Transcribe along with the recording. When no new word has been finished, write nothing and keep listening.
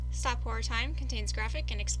Stop Horror Time contains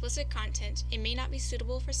graphic and explicit content. It may not be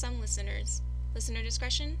suitable for some listeners. Listener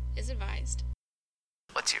discretion is advised.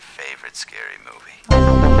 What's your favorite scary movie?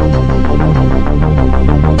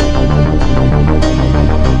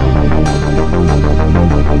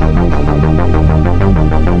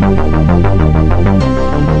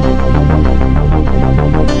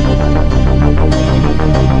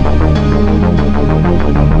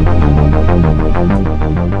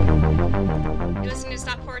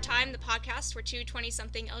 Where two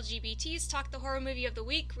 20-something LGBTs talk the horror movie of the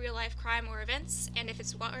week, real-life crime or events, and if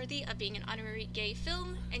it's worthy of being an honorary gay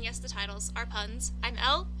film. And yes, the titles are puns. I'm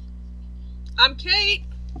Elle. I'm Kate.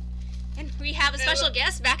 And we have a special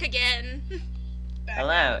guest back again.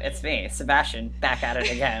 Hello, it's me, Sebastian, back at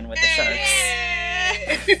it again with the sharks.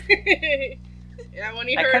 Yeah, when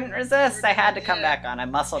you I heard... couldn't resist. I had to come back on. I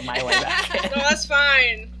muscled my way back in. No, that's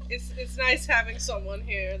fine. It's nice having someone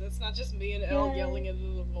here that's not just me and Elle yelling into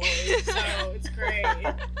the void, so it's great.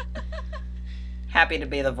 Happy to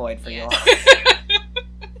be the void for you all.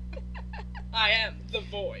 I am the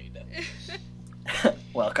void.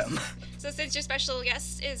 Welcome. So since your special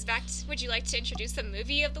guest is back, would you like to introduce the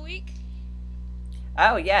movie of the week?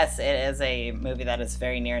 Oh, yes, it is a movie that is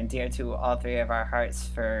very near and dear to all three of our hearts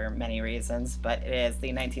for many reasons, but it is the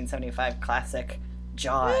 1975 classic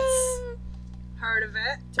Jaws. Heard of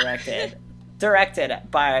it. Directed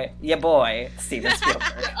by your boy, Steven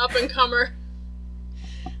Spielberg. Up-and-comer.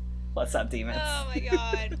 What's up, demons? Oh my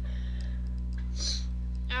god.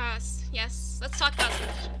 Yes, let's talk about some...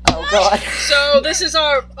 Oh god. So this is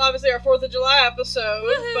obviously our 4th of July episode,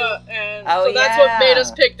 so that's yeah. what made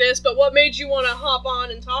us pick this, but what made you want to hop on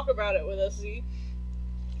and talk about it with us, Z?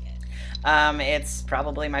 It's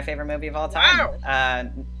probably my favorite movie of all time.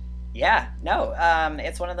 Wow.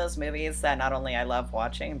 It's one of those movies that not only I love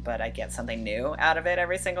watching, but I get something new out of it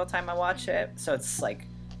every single time I watch it. So it's like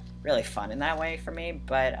really fun in that way for me.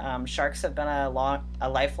 But sharks have been a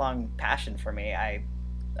lifelong passion for me. I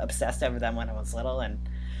obsessed over them when I was little, and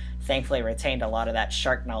thankfully retained a lot of that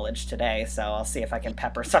shark knowledge today. So I'll see if I can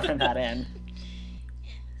pepper some of that in.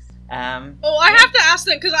 I have to ask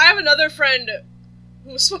them because I have another friend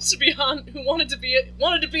who was supposed to be on, who wanted to be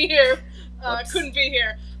here, couldn't be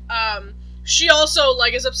here. She also,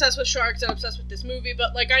 is obsessed with sharks and obsessed with this movie,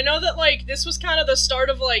 but, I know that, this was kind of the start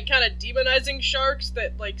of, kind of demonizing sharks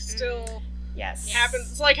that, still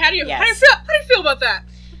happens. It's how do you feel about that?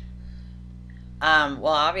 Well,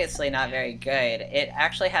 obviously not very good. It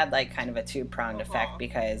actually had, kind of a two-pronged effect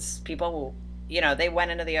because people, they went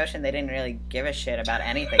into the ocean, they didn't really give a shit about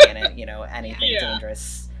anything in it, anything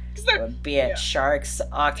dangerous. Be it sharks,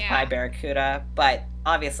 octopi, barracuda, but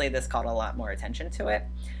obviously this called a lot more attention to it.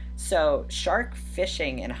 So shark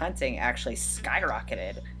fishing and hunting actually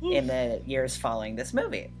skyrocketed in the years following this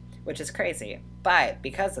movie, which is crazy. But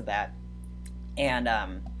because of that, and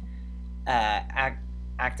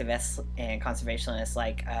activists and conservationists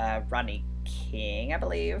like Rodney King, I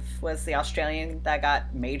believe, was the Australian that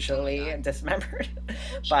got majorly dismembered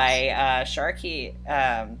by sharky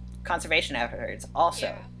conservation efforts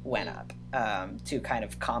also went up to kind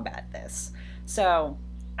of combat this. So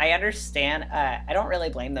I understand. I don't really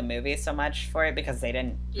blame the movie so much for it because they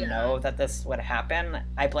didn't know that this would happen.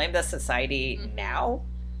 I blame the society now,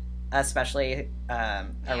 especially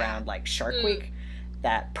around Shark Week,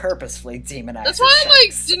 that purposefully demonizes That's why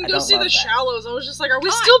sharks. I didn't go see The Shallows. I was just are we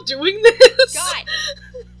God. still doing this? God.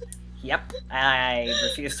 Yep, I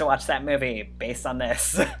refuse to watch that movie based on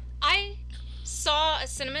this. I saw a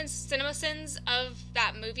CinemaSins of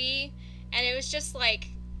that movie, and it was just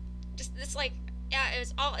it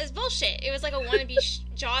was bullshit. It was like a wannabe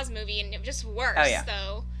Jaws movie, and it just worse. Oh, yeah.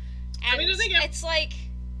 Though, and it's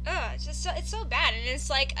so bad, and it's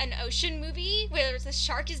like an ocean movie where the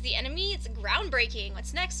shark is the enemy. It's groundbreaking.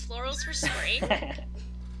 What's next? Florals for spring.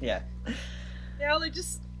 Yeah. Yeah,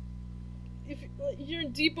 if you're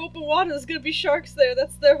in deep open water, there's gonna be sharks there.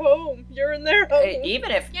 That's their home. You're in their home.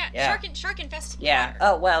 Even if shark infested. Yeah. Water.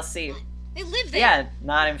 Oh well. See. They live there. Yeah,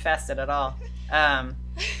 not infested at all.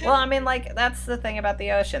 Well, I mean, that's the thing about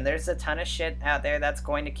the ocean. There's a ton of shit out there that's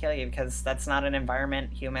going to kill you because that's not an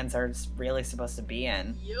environment humans are really supposed to be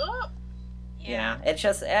in. Yup. You know, it's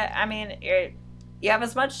just, I mean, you have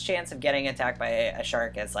as much chance of getting attacked by a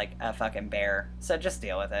shark as, a fucking bear. So just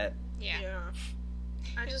deal with it. Yeah.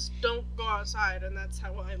 I just don't go outside, and that's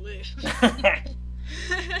how I live.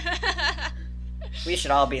 We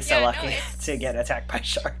should all be so lucky to get attacked by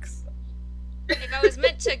sharks. If I was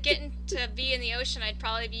meant to be in the ocean, I'd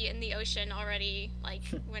probably be in the ocean already,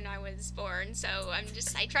 when I was born. So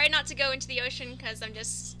I try not to go into the ocean because I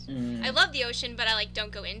love the ocean, but I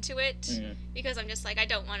don't go into it because I'm just I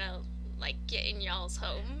don't want to like get in y'all's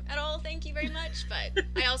home at all. Thank you very much. But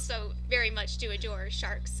I also very much do adore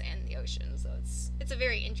sharks and the ocean, so it's a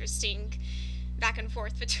very interesting back and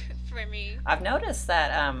forth for me. I've noticed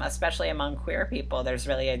that, especially among queer people, there's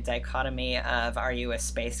really a dichotomy of are you a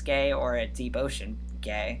space gay or a deep ocean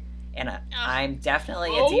gay? And I'm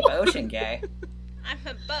definitely a deep ocean gay. I'm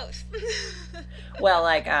a both. Well,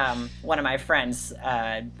 like, one of my friends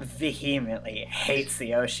vehemently hates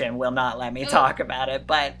the ocean, will not let me talk about it.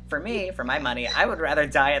 But for me, for my money, I would rather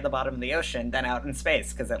die at the bottom of the ocean than out in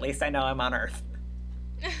space, because at least I know I'm on Earth.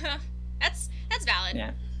 That's valid.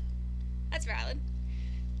 Yeah. That's valid.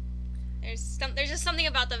 There's just something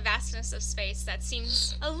about the vastness of space that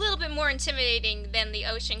seems a little bit more intimidating than the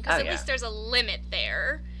ocean, because at least there's a limit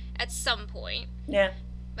there at some point. Yeah.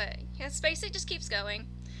 But yeah, space, it just keeps going.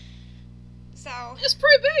 So It's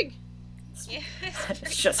pretty big. yeah,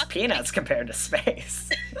 It's just peanuts compared to space.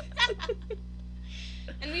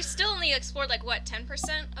 And we've still only explored, like, what, 10%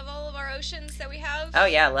 of all of our oceans that we have? Oh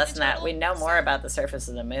yeah, less than that. total? We know more about the surface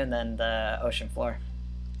of the moon than the ocean floor.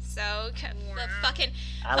 So, the fucking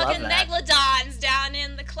I love that. megalodons down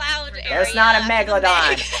in the cloud area. There's not a for the megalodon.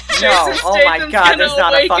 Meg. No, Jason oh my Statham's god, gonna there's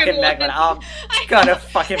not a awaken fucking one. megalodon. I'm gonna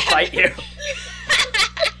fucking fight you.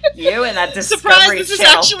 You and that Surprise, Discovery this is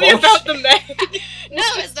Channel actually bullshit. about the Meg. No,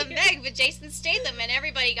 it's the Meg with Jason Statham, and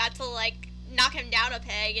everybody got to, like, knock him down a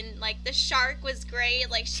peg, and, like, the shark was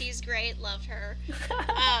great, like, she's great, loved her.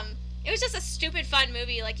 It was just a stupid fun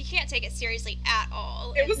movie, like, you can't take it seriously at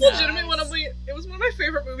all. It was And, legitimately it was one of my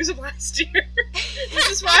favorite movies of last year. Which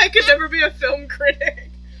is why I could never be a film critic.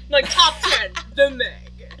 Like, top 10, The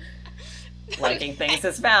Meg. Liking things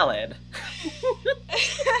is valid.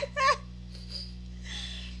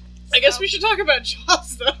 I guess we should talk about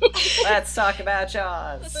Jaws, though. Let's talk about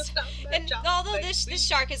Jaws. Let's talk about And Jaws, although baby. this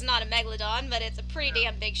shark is not a megalodon, but it's a pretty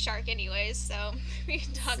damn big shark anyways, so we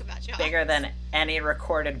can talk about Jaws. Bigger than any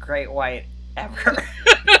recorded great white ever.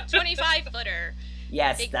 25-footer.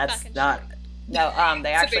 Yes, Big that's fucking not. shark. No, they It's a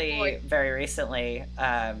big actually boy. very recently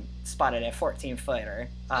spotted a 14-footer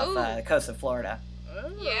off Ooh. the coast of Florida. Oh.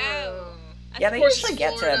 Yeah. Yeah, they course usually it's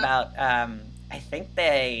get to Florida. about. I think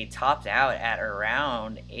they topped out at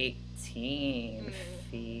around 18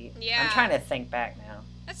 feet. Yeah. I'm trying to think back now.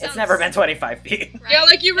 That It's sounds never been 25 feet. right. Yeah,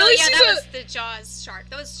 like, you really no, yeah, see that the- was the Jaws shark.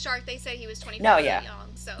 That was shark. They said he was 25 No, feet yeah.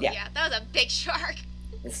 long, so Yeah. yeah, that was a big shark.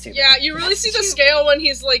 It's too Yeah, big. you really That's see the too scale when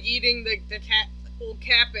he's, like, eating the old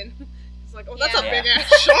cap'n. It's like, oh, that's a Yeah. big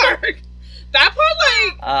ass shark. That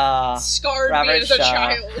part, like, scarred me Robert as a Shaw.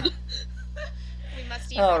 child. We must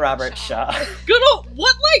eat Oh, Robert Shaw. Good old,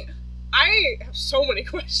 what, like, I have so many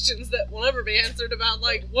questions that will never be answered about,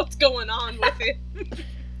 like, what's going on with it.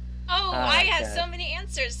 Oh, Oh, I have God. so many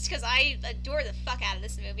answers because I adore the fuck out of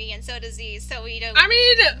this movie, and so does he. So you know. I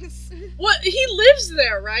mean, what, he lives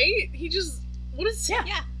there, right? He just, what is, Yeah.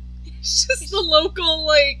 yeah, he's just the local,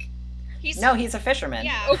 like, he's No, he's a fisherman.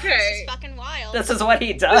 yeah. Okay. He's just fucking wild. This is what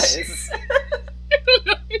he does. I don't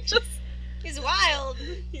know, he just, He's wild.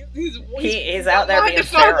 He's out there wild being to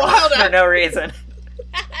find feral wild for out. no reason.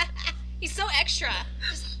 He's so extra,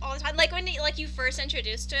 just all the time. Like when you first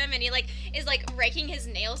introduced to him, and he like is like raking his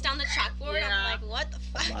nails down the chalkboard. Yeah. I'm like, what the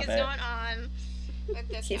fuck Love is it. going on with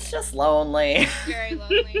this He's guy? just lonely. Very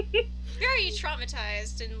lonely, very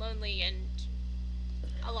traumatized and lonely, and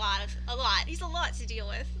a lot. He's a lot to deal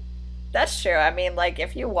with. That's true. I mean, like,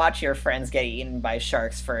 if you watch your friends get eaten by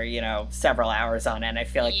sharks for, several hours on end, I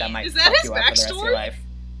feel like Yeah. that might Is that fuck his you up for the rest of your backstory? life.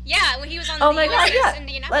 Yeah, when he was on Oh the my God, USS yeah.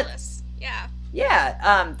 Indianapolis. Yeah.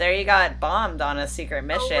 Yeah, there you got bombed on a secret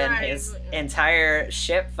mission. right. His entire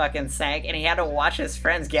ship fucking sank, and he had to watch his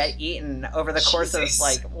friends get eaten over the course Jesus. of,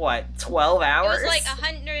 like, what, 12 hours? It was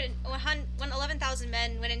like 11,000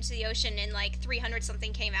 men went into the ocean and like 300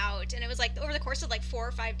 something came out, and it was like over the course of like 4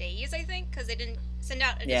 or 5 days, I think, because they didn't send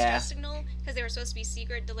out a Yeah. distress signal because they were supposed to be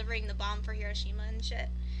secret delivering the bomb for Hiroshima and shit.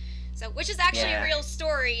 So, which is actually Yeah. a real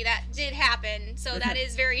story that did happen. So that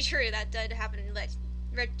is very true. That did happen. But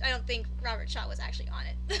I don't think Robert Shaw was actually on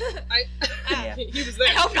it. Yeah. He was I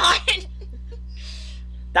there. hope not.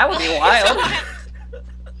 That would be wild.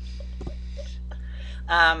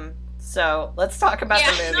 So, let's talk about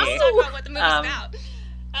yeah, the movie. let's talk about what the movie's Um, about.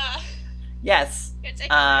 Yes, It's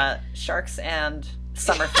sharks and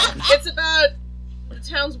summer fun. It's about the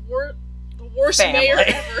town's the worst Family. mayor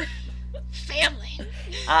ever. family.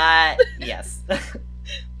 Yes.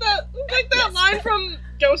 That Yes. line from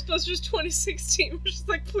Ghostbusters 2016, which is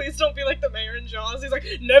like, please don't be like the mayor in Jaws. He's like,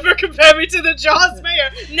 never compare me to the Jaws mayor.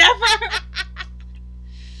 Never.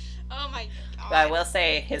 Oh my god. But I will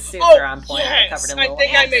say his suits Oh, are on point. They're yes. covered in I little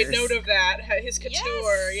think I made anchors. note of that. His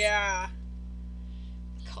couture, Yes. yeah.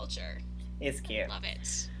 Culture. He's cute. Love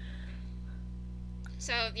it.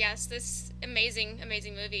 So yes, this amazing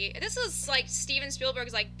movie. This was like Steven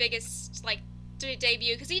Spielberg's like biggest like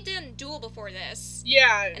debut because he did Duel before this.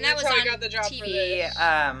 Yeah, and that was how on he got the job TV. for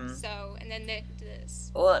this. So and then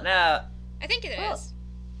this. Well, no. I think it is.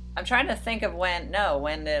 I'm trying to think of when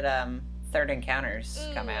did Third Encounters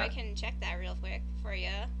come out? I can check that real quick for you.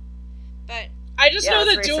 But I just know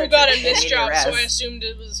that Duel got in this job, res. so I assumed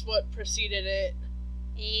it was what preceded it.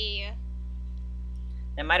 yeah,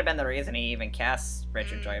 It might have been the reason he even cast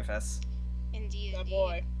Richard Dreyfuss. indeed. That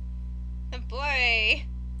boy. The boy.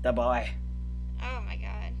 The boy. Oh my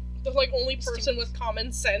god. The like only person with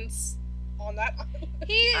common sense on that island.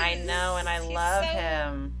 He is, I know, and I he's love so-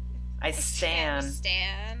 him. I stan.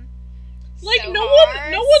 Stan. Like So no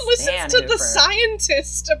hard. one listens Stan to the Hooper.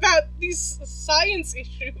 scientist about these science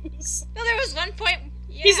issues. No, there was one point.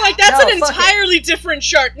 Yeah. He's like, that's No, an fuck it. entirely different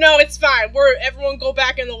shark. No, it's fine. Everyone go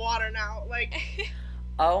back in the water now. Like,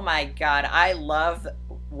 Oh my god, I love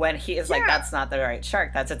when he is like, Yeah. that's not the right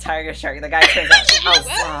shark, that's a tiger shark. The guy turns out, oh,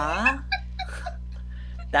 what?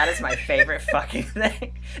 That is my favorite fucking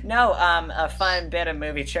thing. No, a fun bit of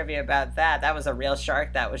movie trivia about that. That was a real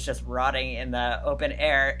shark that was just rotting in the open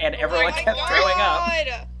air, and everyone kept throwing up.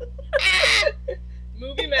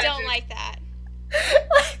 movie magic. Don't like that.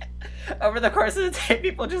 Over the course of the day,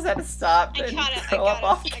 people just had to stop I and got it. throw up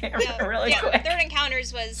off camera really quick. Third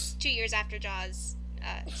Encounters was 2 years after Jaws.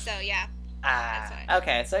 So yeah. That's fine.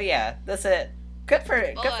 Okay, so yeah, that's it. Good for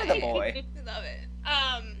the boy. Love it.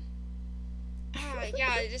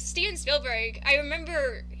 Yeah, just Steven Spielberg. I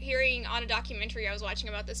remember hearing on a documentary I was watching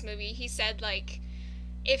about this movie. He said like,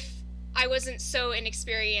 if I wasn't so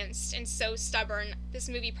inexperienced and so stubborn, this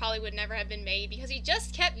movie probably would never have been made because he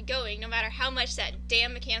just kept going no matter how much that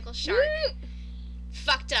damn mechanical shark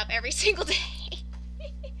fucked up every single day.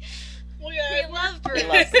 Well, yeah, We love We Bruce.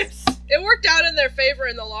 love Bruce. it worked out in their favor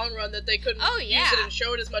in the long run that they couldn't Oh, use yeah. it and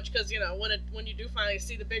show it as much because when you do finally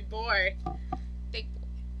see the big boy. Big boy.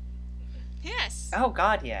 Yes. Oh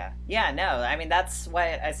god, yeah. Yeah, no, I mean that's what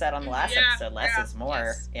I said on the last Yeah, episode, less yeah. is more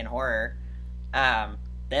Yes. in horror.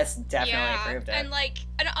 This definitely proved it.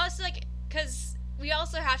 And also because we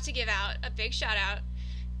also have to give out a big shout out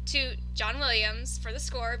to John Williams for the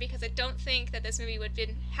score because I don't think that this movie would have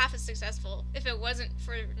been half as successful if it wasn't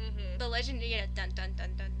for the legendary dun dun dun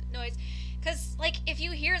dun noise. Because like if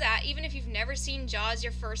you hear that, even if you've never seen Jaws,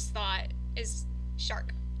 your first thought is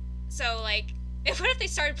shark. So like, what if they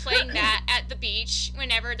started playing that at the beach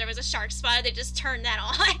whenever there was a shark spot? They just turned that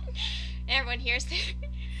on, and everyone hears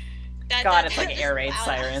that. God, it's like air raid loud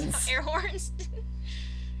sirens. air horns.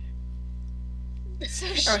 So Or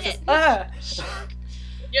it's shit. just, Shark.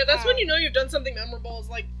 Yeah, that's when you know you've done something memorable. Is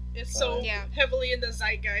like it's so Yeah. heavily in the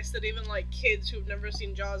zeitgeist that even like kids who've never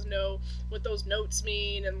seen Jaws know what those notes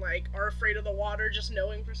mean and like are afraid of the water just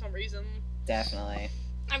knowing for some reason. Definitely.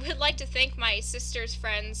 I would like to thank my sister's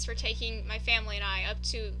friends for taking my family and I up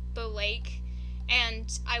to the lake.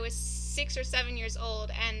 And I was 6 or 7 years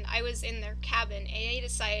old, and I was in their cabin, and they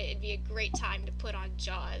decided it'd be a great time to put on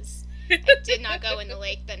Jaws. I did not go in the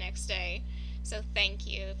lake the next day, so thank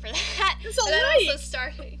you for that. It's a That lake. also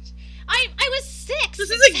started. I was 6. This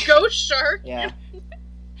is a ghost shark. Yeah.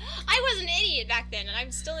 I was an idiot back then, and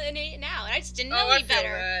I'm still an idiot now, and I just didn't know I any feel better.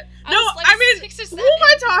 that. I No, was, like, I mean, 6 or 7. who am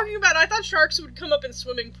I talking about? I thought sharks would come up in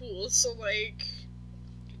swimming pools, so like.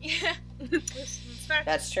 Yeah. it's fact.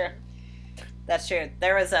 That's true. That's true.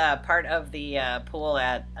 There was a part of the pool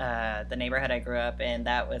at the neighborhood I grew up in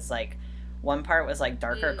that was like, one part was like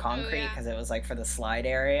darker concrete yeah. because it was like for the slide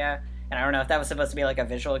area. And I don't know if that was supposed to be like a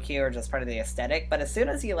visual cue or just part of the aesthetic, but as soon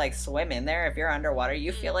as you like swim in there, if you're underwater,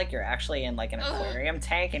 you feel like you're actually in like an aquarium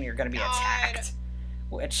tank and you're going to be God. attacked.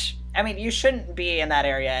 Which, I mean, you shouldn't be in that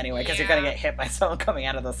area anyway because you're going to Yeah. get hit by someone coming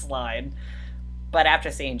out of the slide. But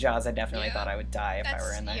after seeing Jaws, I definitely Yeah. thought I would die if I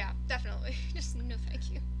were in there. Yeah, definitely. Just no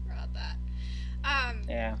thank you about that.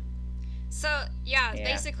 Yeah. So, yeah, Yeah.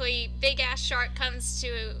 basically, big ass shark comes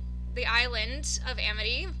to the island of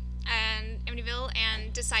Amity and Amityville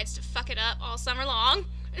and decides to fuck it up all summer long.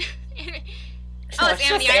 Oh, it's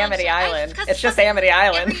just Amity Island. 'cause It's just Amity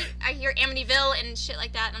Island. I hear Amityville and shit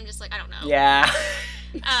like that, and I'm just like, I don't know. Yeah.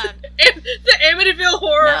 The Amityville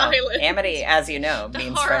Horror No, Island. Amity, as you know, The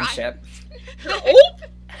means horror friendship. Oh,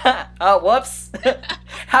 Oh, whoops.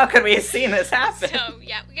 How could we have seen this happen? So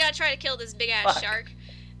yeah, we gotta try to kill this big ass Fuck. shark,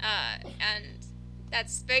 and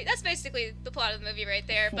that's basically the plot of the movie right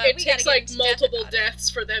there. But it we takes gotta like get into multiple depth about it. deaths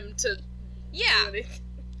for them to do Yeah, anything.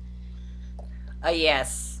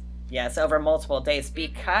 Yes. Yes, over multiple days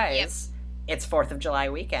because it's 4th of July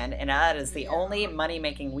weekend, and that is the only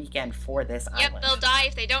money-making weekend for this yep, island. they'll die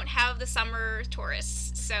if they don't have the summer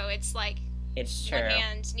tourists. So it's like It's true. one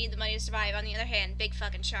hand, need the money to survive. On the other hand, big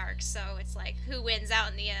fucking sharks. So it's like, who wins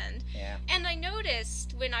out in the end? Yeah. And I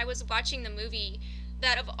noticed when I was watching the movie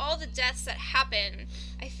that of all the deaths that happen,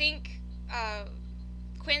 I think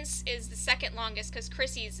Quince is the second longest because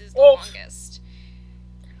Chrissy's is the longest.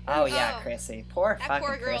 Oh yeah, Chrissy. Poor that fucking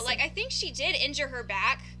poor girl. Chrissy. Like, I think she did injure her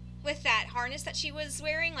back with that harness that she was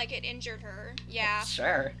wearing. Like, it injured her. Yeah.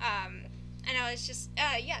 Sure. And I was just,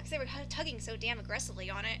 because they were tugging so damn aggressively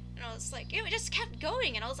on it. And I was like, it just kept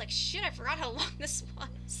going. And I was like, shit, I forgot how long this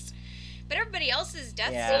was. But everybody else's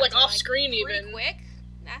deaths Yeah. Well, like, were, off screen pretty even. quick.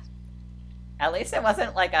 Nah. At least it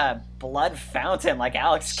wasn't like a blood fountain like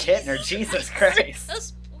Alex Kittner. Jesus Christ.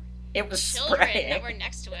 Those It was children spraying. that were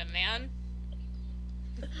next to him, man.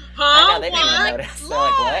 Huh? I know, they didn't What? even notice. They're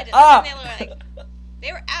like, what? Blood! Oh! And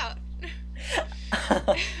they were out.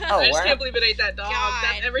 Oh, I just where? can't believe it ate that dog. God.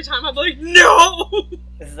 That, every time I'm like, no!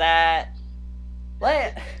 Is that...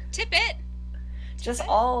 What? Tippet. Just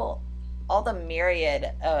all the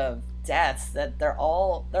myriad of deaths that they're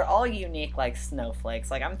all unique like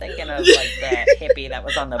snowflakes. Like I'm thinking of like the hippie that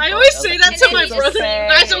was on the boat. I always was say like, that to "You my guys brother. okay?" You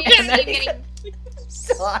guys And okay? then you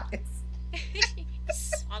getting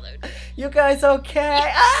swallowed. You guys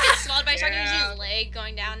okay? Ah! Swallowed by a shark and Yeah. his leg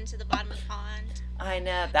going down into the bottom of the pond. I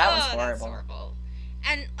know that was That's horrible. horrible.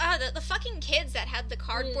 And the fucking kids that had the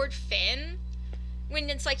cardboard fin, when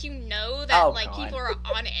it's like you know that Oh, like God. people are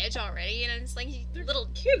on edge already, and it's like They're little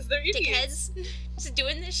kids, they're idiots. dickheads just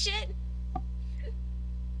doing this shit.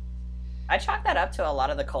 I chalk that up to a lot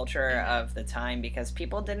of the culture of the time because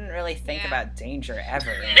people didn't really think Yeah. about danger ever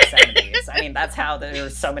in the 70s. I mean, that's how there were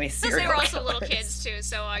so many Plus, serial they were also killers. little kids too,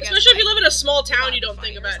 so I guess. Especially if you like, live in a small town, might you be don't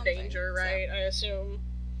think funny or about something, danger, so. right? I assume.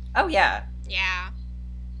 Oh yeah. Yeah.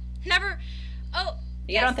 Never. Oh.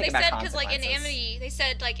 You Yes, don't think they about said because like in consequences. Amity, they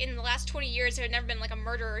said like in the last 20 years there had never been like a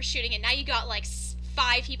murder or shooting, and now you got like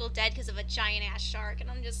 5 people dead because of a giant ass shark, and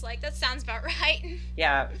I'm just like, that sounds about right.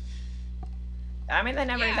 Yeah. I mean, they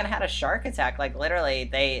never Yeah. even had a shark attack. Like, literally,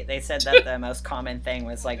 they said that the most common thing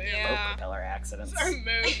was, like, Yeah. boat propeller accidents. Our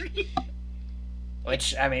mood.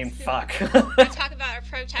 Which, I mean, fuck. Let's talk about our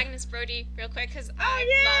protagonist Brody real quick because I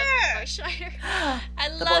yeah. love Roy Schneider. I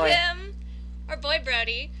The love boy. him. Our boy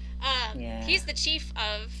Brody. Yeah. He's the chief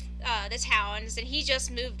of the towns, and he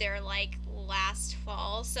just moved there like last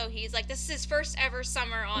fall. So he's like, this is his first ever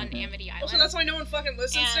summer on Mhm. Amity Island. Also, that's why no one fucking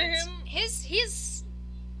listens to and him. he's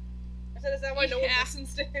I said, is that why no one Yeah.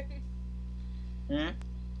 listens to him? Hmm?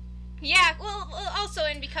 yeah. Well, also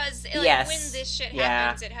and because like, Yes. when this shit Yeah.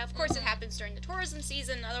 happens, of course it happens during the tourism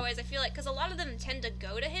season. Otherwise, I feel like because a lot of them tend to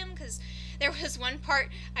go to him because there was one part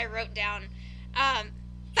I wrote down.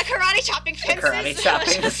 The karate chopping The fences. karate I was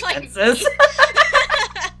chopping just like, fences.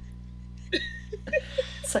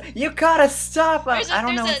 So, you gotta stop us. I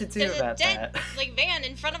don't know what to do there's about a dead, that. like van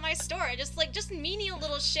in front of my store. Just menial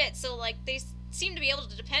little shit. So like they seem to be able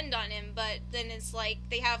to depend on him, but then it's like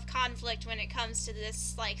they have conflict when it comes to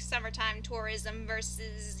this like summertime tourism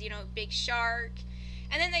versus big shark.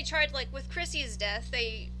 And then they tried like with Chrissy's death,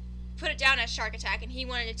 they put it down as shark attack, and he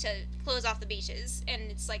wanted it to close off the beaches, and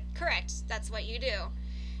it's like correct, that's what you do.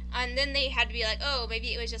 And then they had to be like, oh,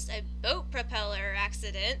 maybe it was just a boat propeller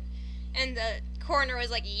accident. And the coroner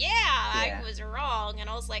was like, yeah, I was wrong. And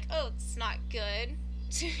I was like, oh, it's not good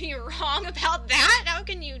to be wrong about that. How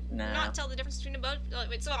can you No. not tell the difference between a boat?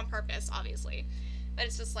 It's on purpose, obviously. But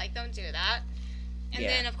it's just like, don't do that. And Yeah.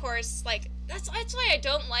 then, of course, like, that's why I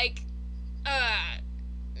don't like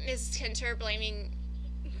Ms. Tinter blaming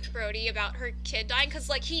Brody about her kid dying. Because,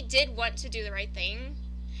 like, he did want to do the right thing.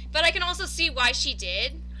 But I can also see why she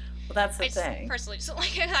did. Well, that's the I thing. personally just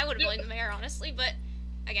like it. I would have blamed the mayor, honestly, but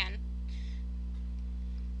again,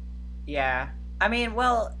 Yeah. I mean,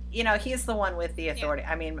 well, he's the one with the authority.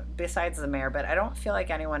 I mean, besides the mayor, but I don't feel like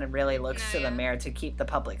anyone really looks No, to yeah. the mayor to keep the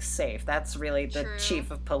public safe. That's really the True. chief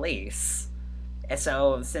of police. And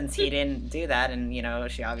so, since he didn't do that, and,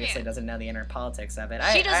 she obviously Yeah. doesn't know the inner politics of it,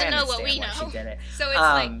 She I doesn't know what we understand why know. she did it. so it's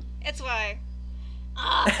like Um, it's why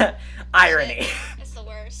Irony. it's the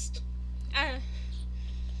worst.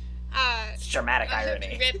 It's dramatic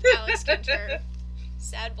irony. Rip Alex Kinter,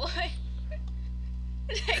 sad boy.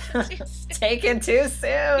 Taken too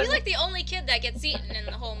soon. He's like the only kid that gets eaten in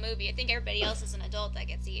the whole movie. I think everybody else is an adult that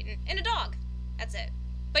gets eaten, and a dog. That's it.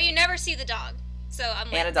 But you never see the dog. So I'm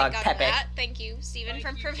like, And a dog, thank God for Pepe. that. Thank you, Steven, Thank for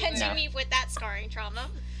you for preventing that. me with that scarring trauma.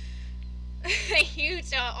 Thank you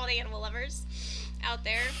to all the animal lovers out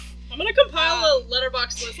there. I'm gonna compile a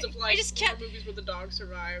letterbox list of like just kept- movies where the dog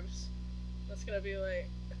survives. That's gonna be like,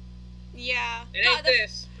 Yeah. it God, ain't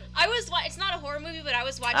this. It's not a horror movie, but I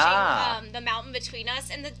was watching The Mountain Between Us,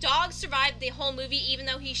 and the dog survived the whole movie, even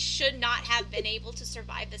though he should not have been able to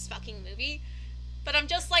survive this fucking movie. But I'm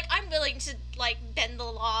just like, I'm willing to, like, bend the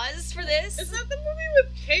laws for this. Is that the movie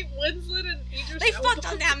with Kate Winslet and Idris They Elba? fucked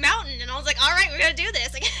on that mountain, and I was like, alright, we're gonna do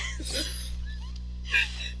this, I guess.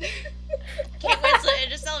 Kate Winslet and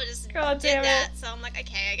Idris Elba just God did damn it. that, so I'm like,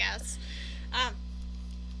 okay, I guess.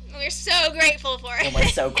 We're so grateful for it. And we're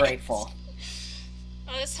so grateful.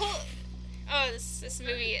 This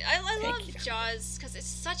movie. I love you. Jaws because it's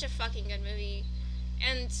such a fucking good movie.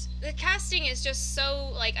 And the casting is just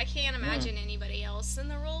so, like, I can't imagine anybody else in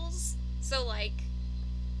the roles. So, like,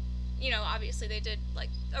 you know, obviously they did, like,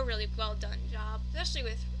 a really well done job. Especially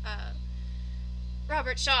with,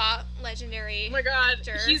 Robert Shaw, legendary Oh my god,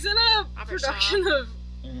 actor. he's in a Robert production Shaw. of...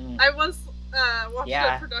 Mm. I once watched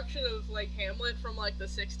Yeah. a production of, like, Hamlet from, like, the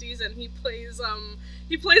 60s, and he plays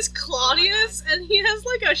Claudius, and he has,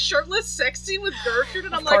 like, a shirtless sex scene with Gertrude,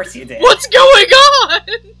 and I'm Of like, course you did. what's going on?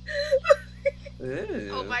 Ooh.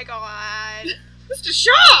 Oh my god. Mr.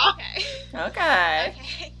 Shaw! Okay. Okay.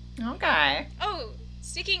 Okay. Okay. Oh,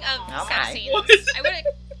 speaking of Okay. sex scenes, What? I would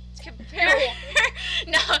compare.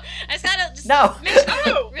 No, I just gotta just No. mention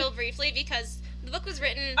No. it real briefly because the book was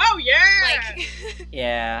written Oh, yeah! like.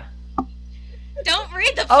 Yeah. Don't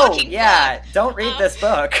read the Oh, fucking yeah. book. Don't read this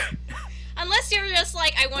book. Unless you're just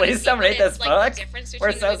like, I want to Please see don't what read this like, book. the difference We're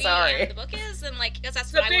between so the movie sorry. and the book is, then like, because that's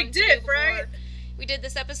It's a what I big wanted to do diff, before right? we did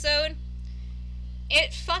this episode.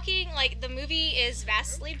 It fucking, like, the movie is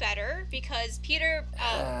vastly better because Peter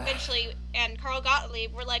eventually and Carl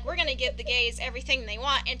Gottlieb were like, we're gonna give the gays everything they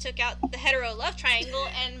want, and took out the hetero love triangle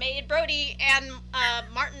and made Brody and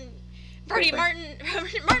Brody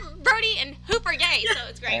and Hooper gay, so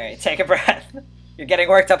it's great. Alright, take a breath. You're getting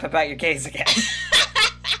worked up about your gays again.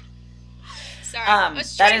 Sorry, I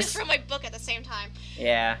was that trying is- to throw my book at the same time.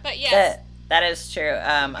 Yeah. But yes. That is true.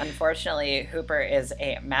 Unfortunately, Hooper is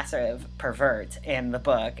a massive pervert in the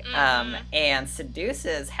book, and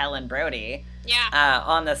seduces Helen Brody Yeah.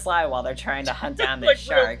 on the sly while they're trying to hunt down Like, this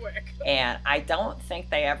real shark. quick. And I don't think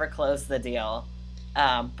they ever closed the deal,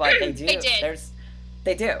 but they do. They did.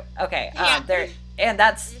 They do. Okay. Yeah. And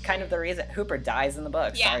that's kind of the reason Hooper dies in the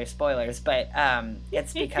book. Yeah. Sorry, spoilers, but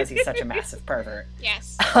it's because he's such a massive pervert.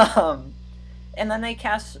 Yes. And then they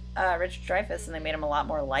cast Richard Dreyfuss, and they made him a lot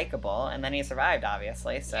more likable, and then he survived,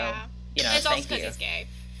 obviously. So, Yeah. you know, It's also thank because you.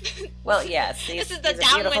 he's gay. Well, yes, he's, This is the he's a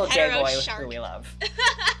down beautiful with gay hetero boy shark. who we love. Oh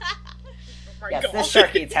my Yes, god. this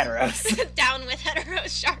shark eats heteros. Down with hetero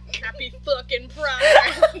shark. Happy fucking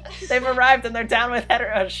Pride. They've arrived, and they're down with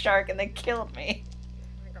hetero shark, and they killed me.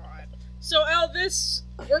 Oh my god. So El, this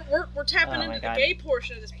we're tapping Oh my into the God. gay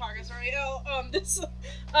portion of this podcast, right? El,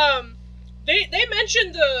 they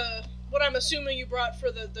mentioned what I'm assuming you brought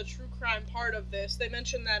for the true crime part of this. They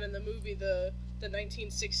mentioned that in the movie, the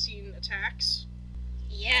 1916 attacks.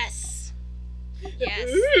 Yes. Yes,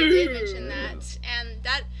 they did mention that. And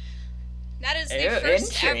that is the Ew,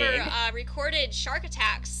 first intrigue. ever recorded shark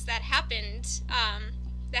attacks that happened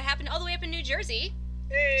all the way up in New Jersey.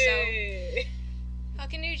 Hey.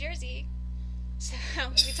 Fucking New Jersey. So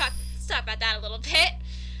let's talk about that a little bit.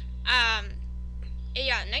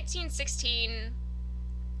 1916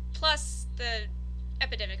 plus the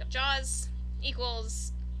epidemic of Jaws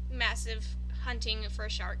equals massive hunting for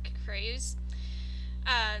shark craze.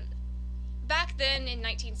 Back then in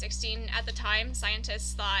 1916, at the time,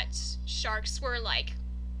 scientists thought sharks were like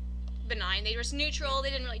benign. They were just neutral. They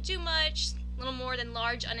didn't really do much. Little more than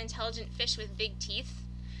large, unintelligent fish with big teeth.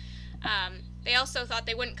 They also thought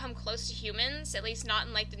they wouldn't come close to humans, at least not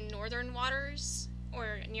in like the northern waters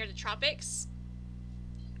or near the tropics.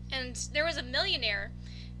 And there was a millionaire.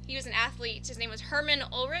 He was an athlete. His name was Herman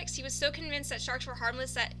Ulrichs. He was so convinced that sharks were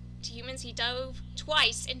harmless that to humans he dove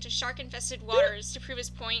twice into shark-infested waters to prove his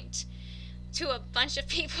point to a bunch of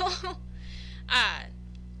people.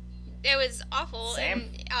 It was awful. Same.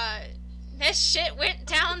 And this shit went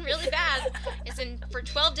down really bad. For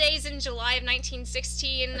 12 days in July of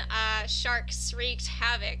 1916, sharks wreaked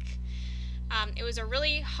havoc. It was a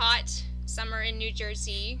really hot summer in New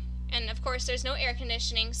Jersey, and of course there's no air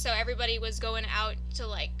conditioning, so everybody was going out to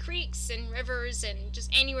like creeks and rivers and just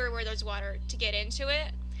anywhere where there's water to get into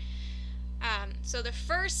it. So the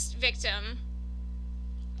first victim,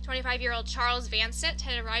 25-year-old Charles Vansett,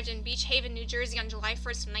 had arrived in Beach Haven, New Jersey on July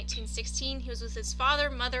 1st of 1916. He was with his father,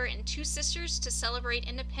 mother, and 2 sisters to celebrate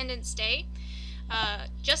Independence Day.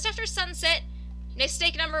 Just after sunset,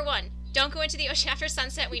 mistake number 1, don't go into the ocean after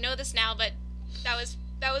sunset. We know this now, but that was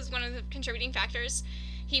one of the contributing factors.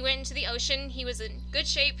 He went into the ocean. He was in good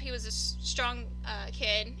shape. He was a strong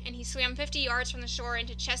kid, and he swam 50 yards from the shore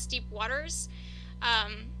into chest-deep waters.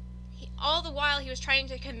 all the while he was trying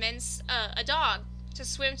to convince a dog to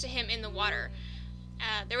swim to him in the water.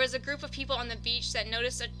 There was a group of people on the beach that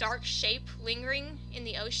noticed a dark shape lingering in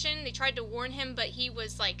the ocean. They tried to warn him, but he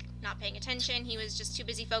was, like, not paying attention. He was just too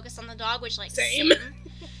busy focused on the dog, which, like, Same.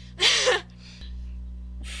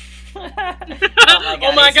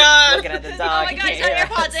 Oh my god. Looking at the dog. Oh my god, he's got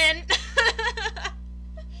AirPods in.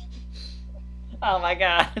 Oh my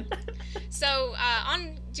god. So,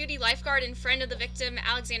 on-duty lifeguard and friend of the victim,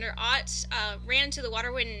 Alexander Ott, ran to the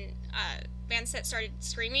water when Vanset started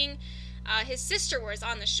screaming. His sister was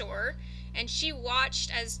on the shore, and she watched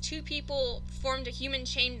as two people formed a human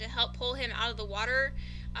chain to help pull him out of the water.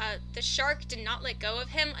 The shark did not let go of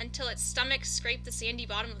him until its stomach scraped the sandy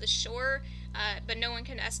bottom of the shore, but no one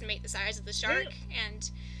can estimate the size of the shark. And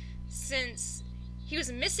since he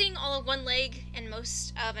was missing all of one leg and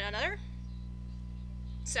most of another,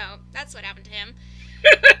 so that's what happened to him.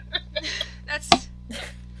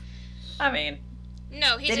 I mean,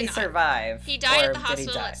 no, he did he not survive? He died at the or did he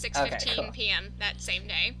hospital die? at 6:15 Okay, cool. p.m. that same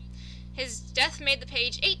day. His death made the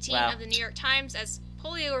page 18 Wow. of the New York Times as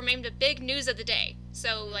polio remained a big news of the day.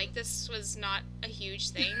 So, like, this was not a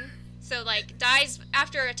huge thing. So, like, dies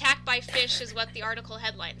after attack by fish is what the article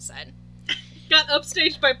headline said. Got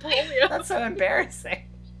upstaged by polio. That's so embarrassing.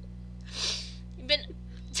 Been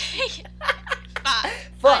Fuck.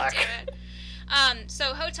 Fuck. Damn it.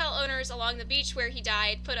 So hotel owners along the beach where he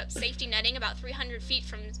died put up safety netting about 300 feet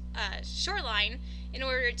from shoreline in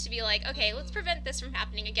order to be like, okay, let's prevent this from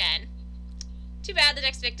happening again. Too bad the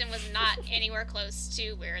next victim was not anywhere close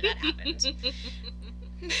to where that happened.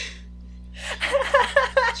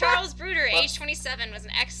 Charles Bruder, age 27, was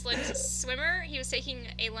an excellent swimmer. He was taking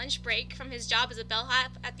a lunch break from his job as a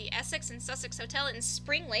bellhop at the Essex and Sussex Hotel in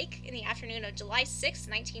Spring Lake in the afternoon of July 6,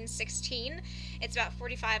 1916. It's about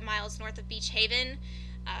 45 miles north of Beach Haven.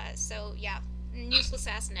 So, yeah, useless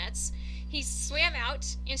ass nets. He swam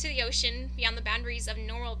out into the ocean beyond the boundaries of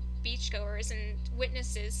normal beachgoers, and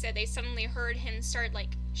witnesses said they suddenly heard him start,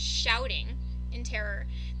 like, shouting in terror.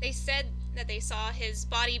 They said that they saw his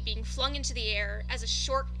body being flung into the air as a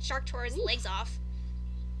shark tore his legs off.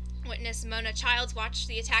 Witness Mona Childs watched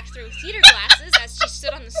the attack through theater glasses as she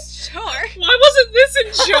stood on the shore. Why wasn't this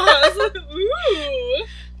in Jaws? Ooh.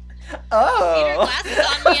 Theater Oh. glasses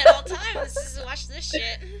on me at all times. This is watch this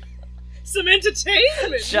shit. Some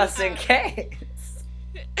entertainment. Just in case.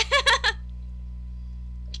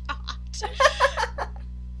 God.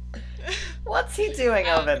 What's he doing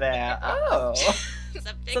over there? Oh. It's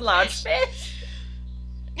a big It's a large fish.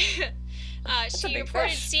 fish. a She big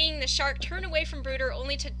reported fish. seeing the shark turn away from Bruder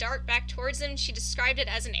only to dart back towards him. She described it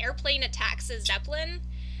as an airplane attacks a zeppelin.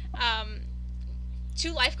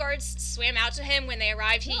 Two lifeguards swam out to him. When they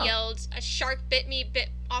arrived, he yelled, "A shark bit me, bit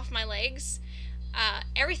off my legs."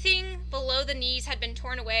 Everything below the knees had been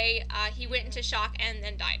torn away. He went into shock and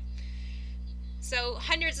then died. So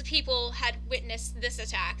hundreds of people had witnessed this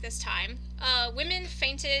attack this time. Women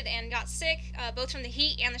fainted and got sick, both from the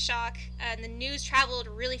heat and the shock, and the news traveled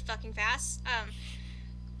really fucking fast.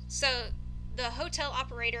 So the hotel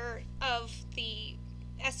operator of the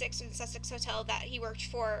Essex and Sussex Hotel that he worked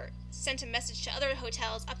for sent a message to other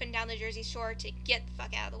hotels up and down the Jersey Shore to get the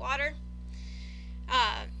fuck out of the water.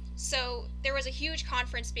 So there was a huge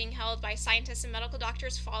conference being held by scientists and medical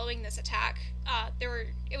doctors following this attack.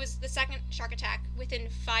 It was the second shark attack within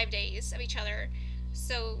 5 days of each other.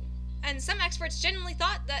 So, and some experts genuinely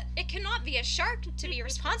thought that it cannot be a shark to be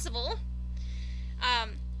responsible.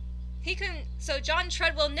 So John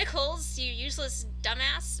Treadwell Nichols, you useless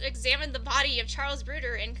dumbass, examined the body of Charles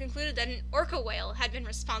Bruder and concluded that an orca whale had been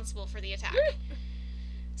responsible for the attack.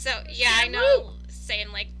 So, yeah, I know,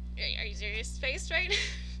 saying, like, are you serious, Space, right?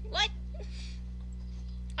 What?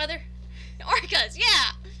 Other orcas,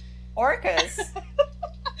 yeah. Orcas?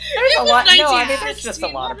 There's a lot. No, I mean, there's just a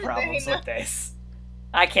 1916. lot of What did problems they with this.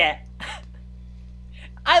 I can't.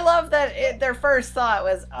 I love that their first thought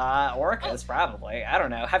was, orcas, probably. I don't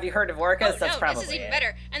know. Have you heard of orcas? Oh, That's no, probably this is even it.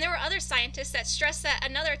 better. And there were other scientists that stressed that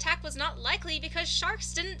another attack was not likely because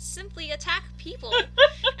sharks didn't simply attack people.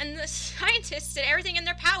 And the scientists did everything in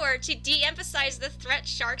their power to de-emphasize the threat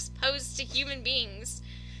sharks pose to human beings.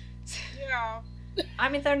 Yeah. I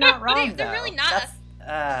mean, they're not wrong, They're though. really not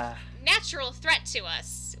That's, natural threat to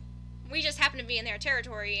us. We just happen to be in their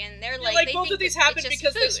territory, and they're Like, they both think of these that happened it's just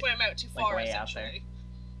because they food. swam out too Like, far, way out there. essentially.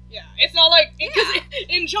 Yeah, it's not like, because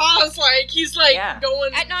in Jaws, like, he's, like, Yeah.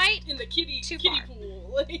 going At night, in the kiddie too kiddie far.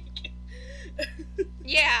 pool. Like,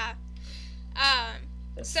 yeah.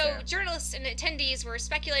 that's So fair. journalists and attendees were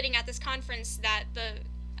speculating at this conference that the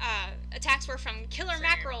attacks were from killer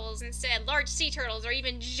mackerels instead, large sea turtles, or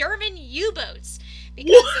even German U-boats.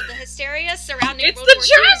 because of the hysteria surrounding It's World the War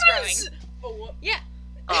II was Germans! growing. Oh, what? Yeah.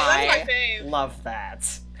 That's my I fave. love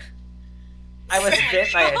that. I was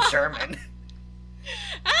bit by a German.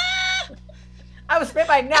 Ah! I was bit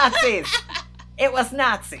by Nazis. It was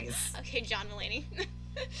Nazis. Okay, John Mulaney.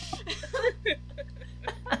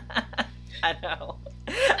 I know.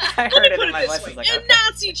 I Let heard me it put in it my this voice. I way. was like, In okay.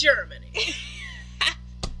 Nazi Germany.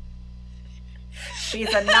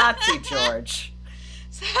 She's a Nazi, George.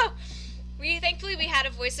 So, thankfully we had a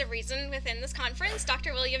voice of reason within this conference.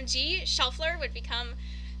 Dr. William G. Schaeffler would become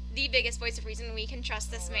the biggest voice of reason. We can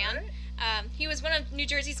trust this man. He was one of New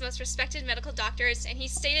Jersey's most respected medical doctors, and he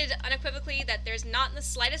stated unequivocally that there's not the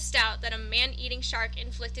slightest doubt that a man-eating shark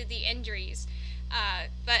inflicted the injuries.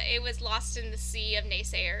 But it was lost in the sea of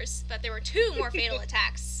naysayers. But there were 2 more fatal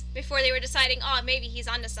attacks before they were deciding, oh, maybe he's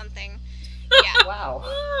onto something. Yeah. Wow.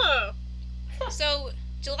 Oh. So,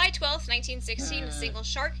 July 12th, 1916, a single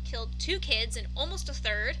shark killed 2 kids and almost a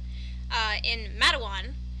third in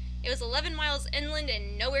Matawan. It was 11 miles inland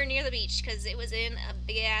and nowhere near the beach because it was in a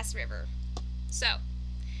big-ass river. So,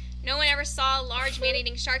 no one ever saw large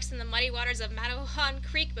man-eating sharks in the muddy waters of Matawan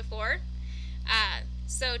Creek before.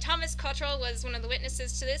 So Thomas Cottrell was one of the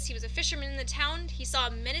witnesses to this. He was a fisherman in the town. He saw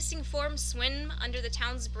a menacing form swim under the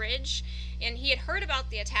town's bridge, and he had heard about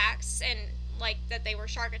the attacks and like that they were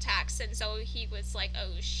shark attacks, and so he was like,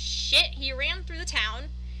 oh shit. He ran through the town,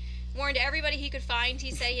 warned everybody he could find.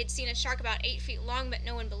 He said he had seen a shark about 8 feet long, but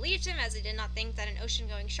no one believed him, as he did not think that an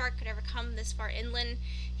ocean-going shark could ever come this far inland.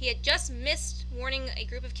 He had just missed warning a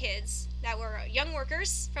group of kids that were young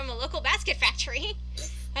workers from a local basket factory,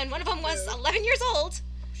 and one of them was 11 years old,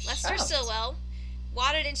 Lester Shout. Stillwell,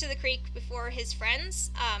 waded into the creek before his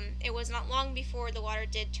friends. It was not long before the water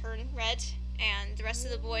did turn red, and the rest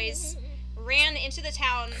of the boys ran into the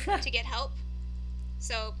town to get help.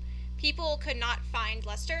 So people could not find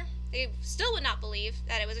Lester. They still would not believe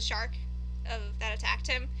that it was a shark that attacked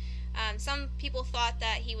him. Some people thought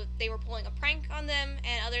that they were pulling a prank on them,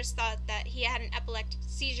 and others thought that he had an epileptic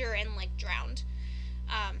seizure and drowned.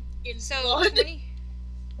 In So blood? 20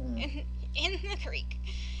 in the creek.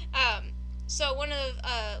 So one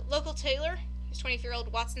of local tailor, who's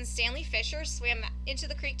 24-year-old Watson Stanley Fisher, swam into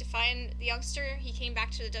the creek to find the youngster. He came back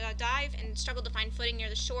to the dive and struggled to find footing near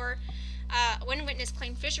the shore. One witness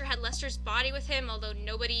claimed Fisher had Lester's body with him, although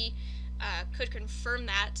nobody could confirm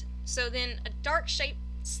that. So then a dark shape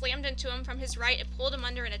slammed into him from his right. It pulled him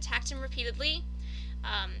under and attacked him repeatedly.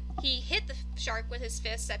 He hit the shark with his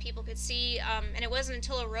fists that people could see, and it wasn't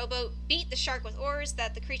until a rowboat beat the shark with oars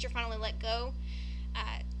that the creature finally let go.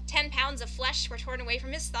 10 pounds of flesh were torn away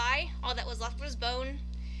from his thigh. All that was left was bone.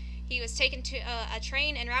 He was taken to a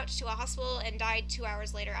train en route to a hospital and died 2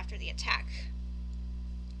 hours later after the attack.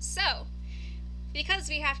 So, because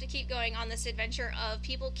we have to keep going on this adventure of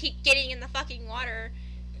people keep getting in the fucking water,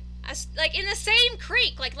 in the same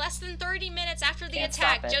creek, less than 30 minutes after the Can't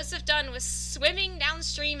attack, stop it. Joseph Dunn was swimming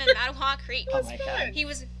downstream in Mattawa Creek. Oh my god. He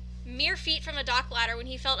was mere feet from a dock ladder when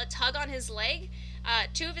he felt a tug on his leg.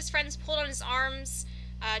 2 of his friends pulled on his arms,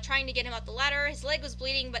 trying to get him up the ladder. His leg was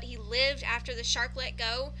bleeding, but he lived after the shark let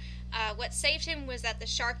go. What saved him was that the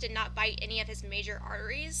shark did not bite any of his major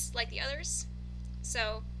arteries like the others.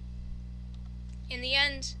 So, in the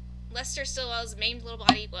end, Lester Stillwell's maimed little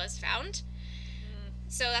body was found.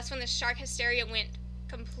 So that's when the shark hysteria went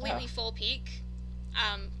completely full peak.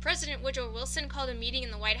 President Woodrow Wilson called a meeting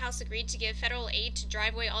in the White House, agreed to give federal aid to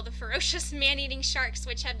drive away all the ferocious man-eating sharks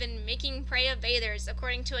which have been making prey of bathers,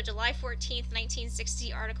 according to a July 14th,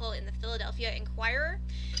 1960 article in the Philadelphia Inquirer.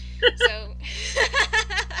 So...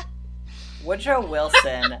 Woodrow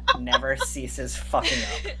Wilson never ceases fucking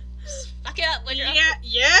up. Fuck it up, Woodrow.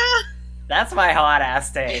 Yeah. That's my hot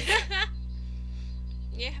ass take.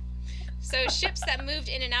 Yeah. So ships that moved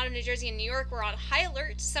in and out of New Jersey and New York were on high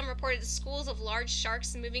alert. Some reported schools of large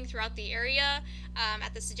sharks moving throughout the area.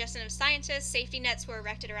 At the suggestion of scientists, safety nets were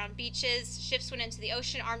erected around beaches. Ships went into the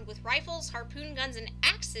ocean armed with rifles, harpoon guns, and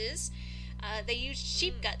axes. They used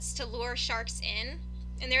sheep guts to lure sharks in.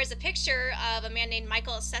 And there is a picture of a man named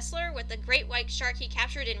Michael Sessler with a great white shark he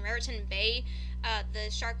captured in Raritan Bay. The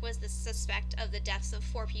shark was the suspect of the deaths of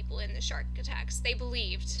 4 people in the shark attacks. They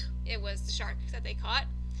believed it was the shark that they caught.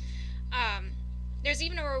 There's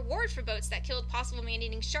even a reward for boats that killed possible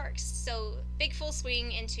man-eating sharks. So, big full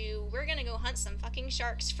swing into, we're gonna go hunt some fucking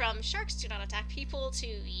sharks, from sharks do not attack people to,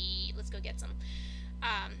 let's go get some.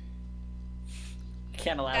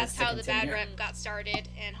 Can't allow That's this to how the bad continue. rep got started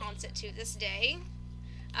and haunts it to this day.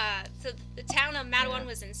 So the town of Matawan Yeah.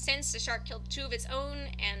 was incensed. The shark killed 2 of its own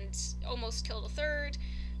and almost killed a third.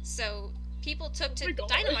 So people took Oh to my God.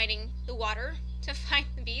 dynamiting the water to find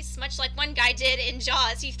the beast, much like one guy did in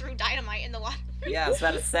Jaws. He threw dynamite in the water. Yeah, I was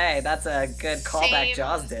about to say, that's a good callback Same,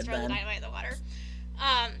 Jaws let's did throw the then. dynamite in the water.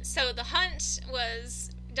 So the hunt was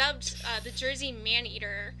dubbed the Jersey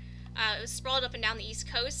Man-Eater. It was sprawled up and down the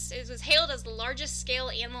East Coast. It was hailed as the largest scale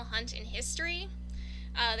animal hunt in history.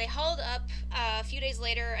 They hauled up a few days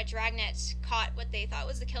later. A dragnet caught what they thought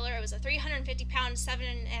was the killer. It was a 350-pound,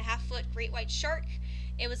 7.5-foot great white shark.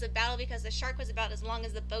 It was a battle because the shark was about as long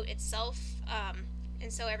as the boat itself,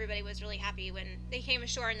 and so everybody was really happy when they came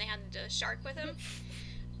ashore and they had the shark with them.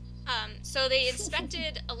 So they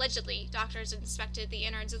inspected, allegedly, doctors inspected the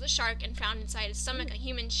innards of the shark and found inside its stomach a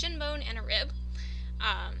human shin bone and a rib.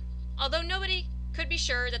 Although nobody could be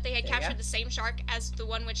sure that they had There you captured go. the same shark as the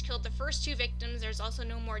one which killed the first two victims, there's also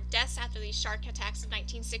no more deaths after these shark attacks of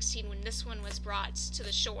 1916 when this one was brought to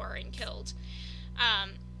the shore and killed.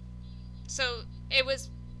 So it was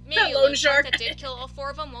maybe That a lone lone shark shark. that did kill all four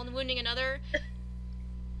of them while wounding another.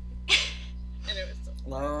 And it was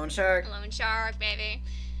Lone shark. Lone shark, baby.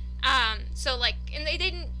 So like, and they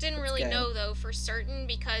didn't really good. know though for certain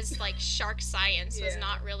because like shark science was Yeah.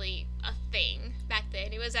 not really a thing back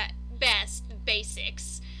then. It was at best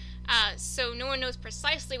basics. So no one knows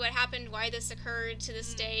precisely what happened, why this occurred to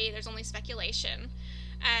this day. There's only speculation,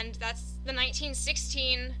 and that's the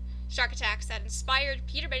 1916 shark attacks that inspired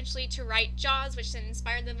Peter Benchley to write Jaws, which then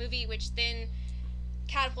inspired the movie, which then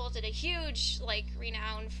catapulted a huge like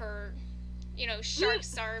renown for, you know,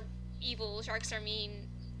 sharks are evil, sharks are mean,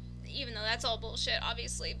 even though that's all bullshit,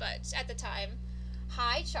 obviously. But at the time,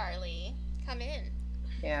 hi Charlie, come in.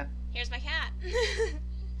 Yeah. Here's my cat.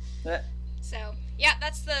 Uh, So yeah,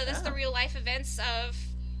 that's the Oh. real life events of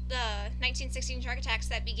the 1916 shark attacks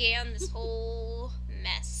that began this whole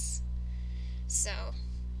mess. So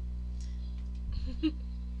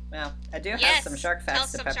Well, I do have Yes, some shark tell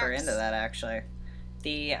facts to some pepper sharks. into that actually.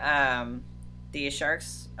 The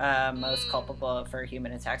sharks most culpable for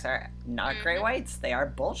human attacks are not gray Mhm. whites, they are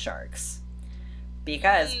bull sharks.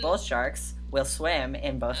 Because Mm. bull sharks will swim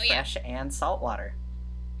in both Oh, yeah. fresh and salt water.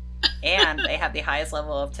 And they have the highest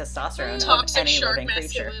level of testosterone of toxic any shark living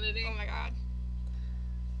creature. masculinity. oh my god.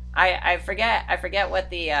 I forget what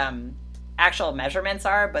the actual measurements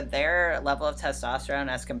are, but their level of testosterone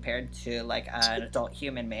as compared to like an adult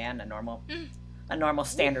human man, a normal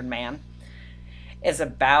standard man, is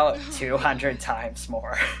about 200 times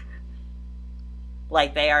more.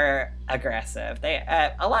 Like they are aggressive. They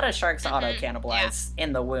a lot of sharks Mhm, auto cannibalize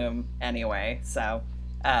in the womb anyway, so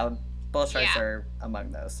bull sharks Yeah. are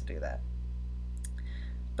among those to do that.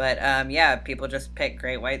 But yeah, people just pick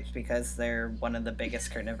great whites because they're one of the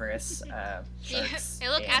biggest carnivorous Yeah, sharks. they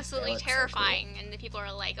look and absolutely look so cool. terrifying, and the people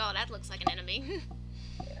are like, "Oh, that looks like an enemy."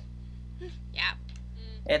 Yeah.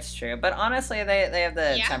 It's true, but honestly, they have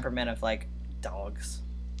the Yeah. temperament of like dogs,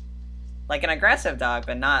 like an aggressive dog,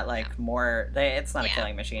 but not like more. It's not a Yeah.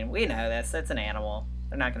 killing machine. We know this. It's an animal.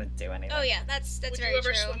 They're not going to do anything. Oh yeah, that's Would very you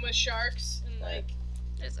ever true. swim with sharks? And like,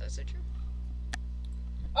 That is also true.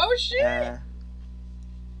 oh shit!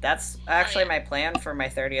 That's actually yeah. my plan for my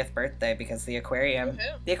 30th birthday because the aquarium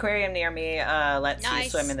near me lets you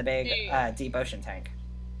Nice. swim in the big Hey. deep ocean tank.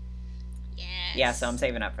 Yes. Yeah, so I'm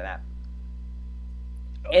saving up for that.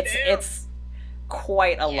 Oh, It's damn. it's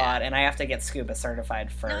quite a Yeah. lot, and I have to get scuba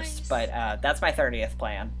certified first. Nice. But that's my 30th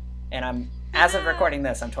plan, and I'm as of Yeah. recording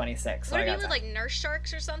this, I'm 26. So What I if you got with time. like nurse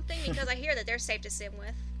sharks or something? Because I hear that they're safe to swim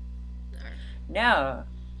with. No.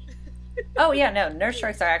 Oh yeah, no. Nurse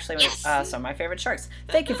sharks are actually Yes. some of my favorite sharks.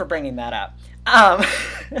 Thank you for bringing that up.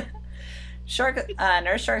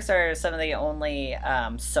 Nurse sharks are some of the only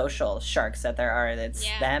social sharks that there are. It's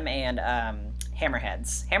Yeah. them and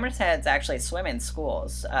hammerheads. Hammerheads actually swim in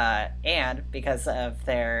schools, and because of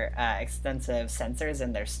their extensive sensors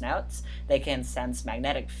in their snouts, they can sense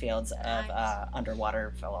magnetic fields of Nice.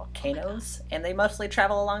 underwater volcanoes, and they mostly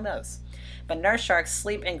travel along those. But nurse sharks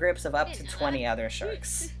sleep in groups of up to Didn't know 20 other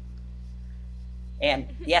sharks.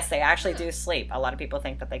 And yes, they actually do sleep. A lot of people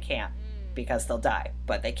think that they can't because they'll die,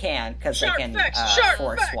 but they can because they Shark can facts, shark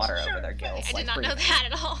force facts, water shark over their facts. gills. I did like not know breathing. that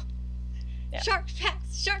at all. Yeah. Shark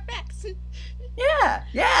facts, shark facts.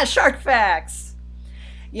 Yeah, shark facts.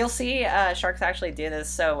 You'll see sharks actually do this.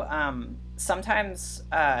 So sometimes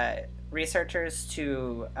researchers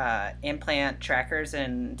to implant trackers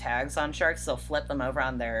and tags on sharks, they'll flip them over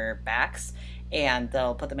on their backs and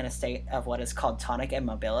they'll put them in a state of what is called tonic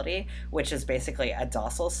immobility, which is basically a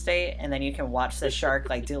docile state, and then you can watch the shark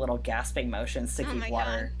like do little gasping motions to Oh keep my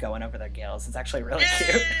water going over their gills. It's actually really cute.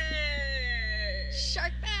 Yay!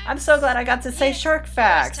 Shark facts. I'm so glad I got to say Yeah. shark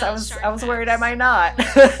facts. tell I us was shark worried I facts. might not.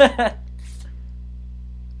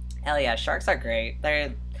 Hell yeah, sharks are great.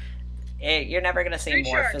 They're you're never gonna see Tree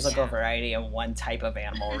more sharks. physical Yeah. variety in one type of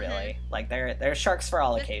animal, really. Like they're sharks for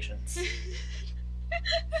all occasions.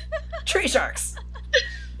 Tree sharks,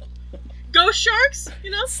 Ghost sharks, you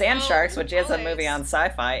know? sand Oh, sharks, which is a always. movie on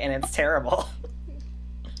Sci-Fi, and it's terrible.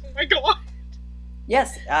 Oh my god.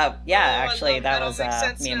 Yes, yeah, Oh, I actually, love that that. was All makes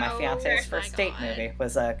sense me and my now. fiance's Okay. first My date God. movie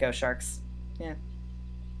was Ghost Sharks.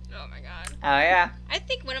 Oh my god. Oh yeah, I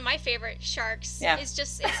think one of my favorite sharks Yeah. is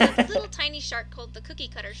just it's a little tiny shark called the cookie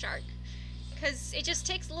cutter shark, because it just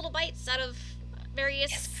takes little bites out of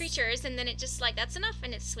various creatures and then it just like that's enough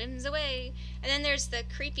and it swims away. And then there's the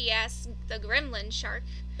creepy ass the gremlin shark.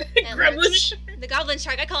 that Gremlin lurks- shark. The goblin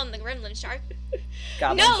shark. I call him the gremlin shark.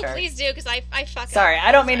 Goblin no, shark. please do because I fuck. Sorry, up.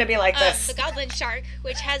 I don't mean to be like this. The goblin shark,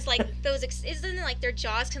 which has like those, isn't it like their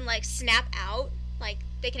jaws can like snap out, like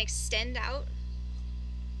they can extend out.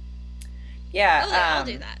 Yeah, I'll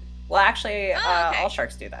do that. Well, actually, Oh, okay. all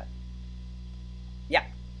sharks do that. Yeah,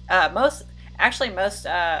 most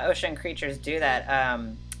ocean creatures do that.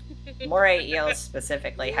 Moray eels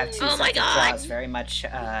specifically have two Oh my sets of God. jaws, very much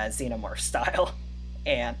xenomorph style.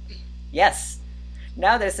 And yes,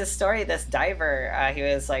 no, there's this story. This diver, he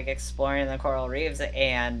was like exploring the coral reefs,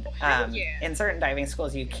 and hell yeah. in certain diving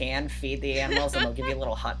schools, you can feed the animals, and they'll give you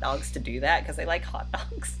little hot dogs to do that because they like hot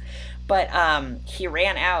dogs. But he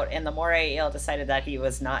ran out, and the moray eel decided that he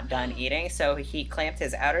was not done eating, so he clamped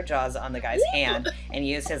his outer jaws on the guy's hand and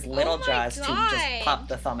used his little my jaws to God. just pop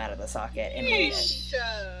the thumb out of the socket and ate it. Yeesh.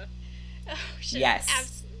 Oh, shit.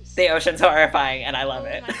 Yes. The ocean's horrifying, and I love Oh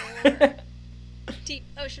it. my Lord. Deep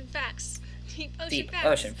ocean facts. Deep ocean Deep facts.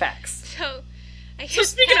 oceon facts. So, I So guess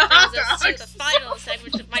speaking that of hot brings us to dogs. the final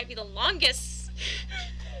segment, which might be the longest.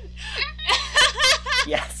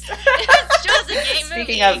 Yes. It's just a gay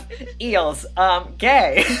Speaking movie. of eels,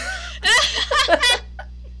 gay.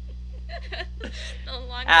 The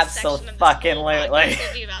longest section of this whole Abso-fucking-lutely. podcast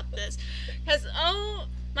will be about this. Because oh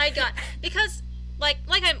my god, because like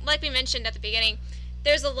we mentioned at the beginning,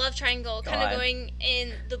 there's a love triangle kind of God. going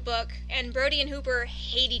in the book, and Brody and Hooper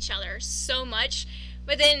hate each other so much,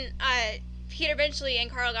 but then Peter Benchley and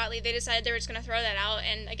Carl Gottlieb, they decided they were just going to throw that out,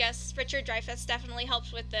 and I guess Richard Dreyfuss definitely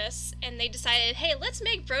helped with this, and they decided, hey, let's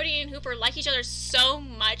make Brody and Hooper like each other so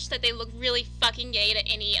much that they look really fucking gay to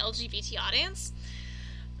any LGBT audience.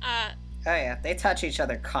 Oh yeah, they touch each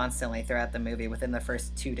other constantly throughout the movie within the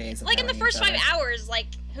first 2 days of Like in the knowing first each other. 5 hours, like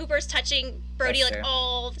Hooper's touching Brody That's like true.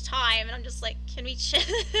 all the time, and I'm just like, can we chill?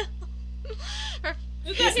 Or-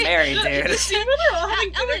 He's married, dude. The scene where they're all having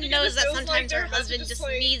dinner Ellen together knows that feels sometimes like their her husband just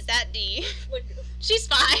like, needs that D. like, She's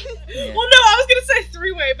fine. Yeah. well, no, I was gonna say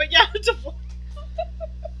three-way, but yeah, divorce.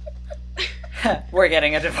 We're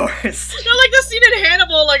getting a divorce. No, like the scene in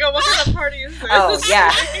Hannibal, like, oh, what kind of party is this? Oh,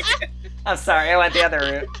 yeah. I'm sorry, I went the other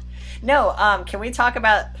route. No, can we talk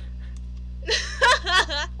about...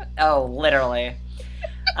 Oh, literally.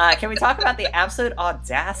 Can we talk about the absolute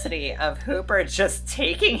audacity of Hooper just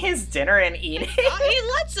taking his dinner and eating? He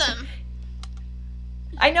lets him.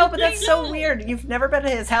 I know, but that's so know. weird. You've never been to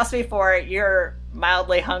his house before. You're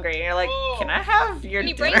mildly hungry, and you're like, Oh. "Can I have your And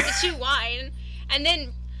he dinner?" brings the 2 wine, and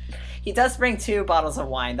then He does bring 2 bottles of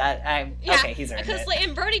wine. Okay, he's earned because it. like,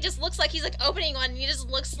 and Brody just looks like he's like opening one, and he just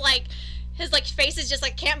looks like his like face is just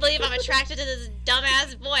like, can't believe I'm attracted to this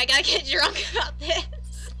dumbass boy. I gotta get drunk about this.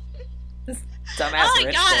 Dumbass Oh my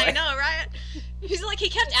rich god, boy. I know, right? He's like, he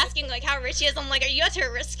kept asking like how rich he is. I'm like, are you at to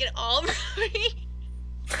risk it all, Brody?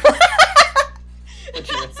 Would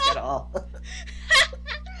you risk it all?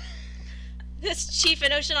 This chief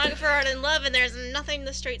and oceanographer are in love, and there's nothing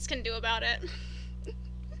the straights can do about it.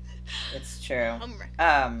 It's true.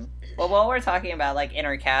 Um, Well, while we're talking about like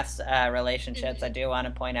intercast relationships, I do want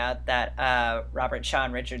to point out that Robert Shaw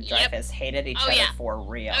and Richard Yep. Dreyfuss hated each Oh, other yeah. for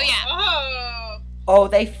real. Oh yeah. Oh. Oh,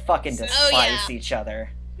 they fucking Oh, despise yeah. each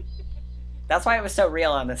other. That's why it was so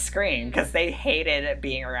real on the screen, because they hated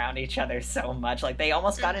being around each other so much. Like, they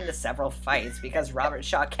almost got into several fights because Robert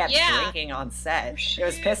Shaw kept Yeah. drinking on set. Oh, It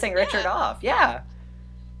was shit. pissing Richard off. Yeah.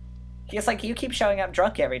 He's like, you keep showing up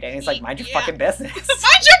drunk every day. And he's like, mind your Yeah. fucking business.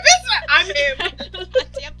 Mind your business! I'm him.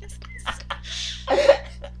 Damn business.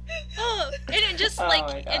 Oh, and it just Oh like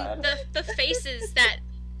my and God. the faces that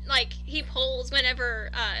like he pulls whenever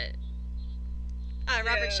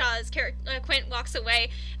Robert Yeah. Shaw's character Quint walks away,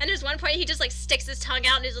 and there's one point he just like sticks his tongue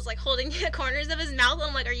out and is just like holding the corners of his mouth.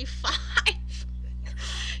 I'm like, are you 5?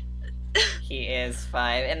 He is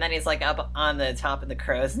 5. And then he's like up on the top of the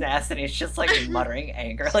crow's nest and he's just like muttering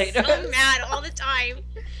angrily to So us. mad all the time.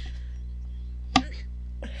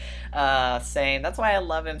 Same. That's why I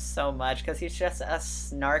love him so much, because he's just a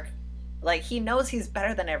snark Like, he knows he's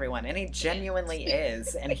better than everyone, and he genuinely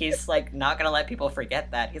is. And he's, like, not gonna let people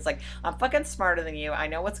forget that. He's like, I'm fucking smarter than you. I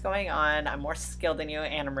know what's going on. I'm more skilled than you,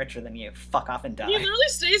 and I'm richer than you. Fuck off and die. He literally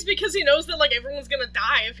stays because he knows that, like, everyone's gonna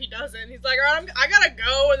die if he doesn't. He's like, alright, I gotta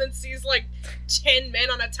go, and then sees, like, 10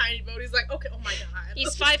 men on a tiny boat. He's like, okay, oh my god.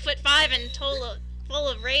 He's 5'5" and full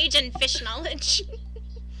of rage and fish knowledge.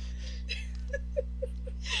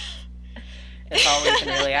 It's all we can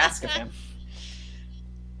really ask of him.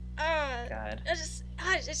 God. It's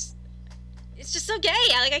just so gay.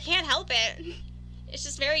 I can't help it. It's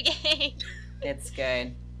just very gay. It's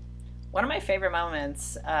good. One of my favorite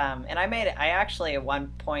moments, and I actually at one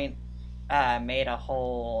point made a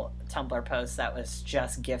whole Tumblr post that was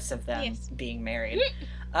just gifs of them being married.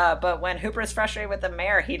 But when Hooper's frustrated with the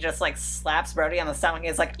mayor, he just, like, slaps Brody on the stomach.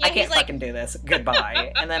 He's like, I can't fucking do this.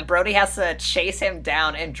 Goodbye. And then Brody has to chase him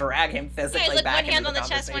down and drag him physically like, back into the one hand on the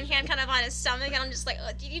chest, conversation. one hand kind of on his stomach, and I'm just like,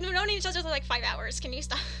 you don't need each other for like 5 hours. Can you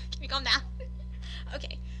stop? Can you calm down?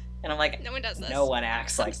 Okay. And I'm like, no one does this. No one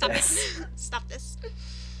acts like Stop this. It. Stop this.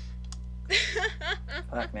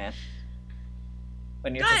 Fuck, man.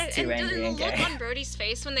 When you're God, just too angry and the look gay. on Brody's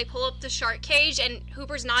face when they pull up the shark cage and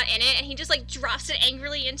Hooper's not in it, and he just, like, drops it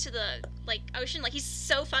angrily into the, like, ocean. Like, he's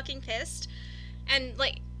so fucking pissed. And,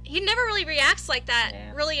 like, he never really reacts like that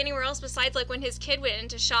really anywhere else besides, like, when his kid went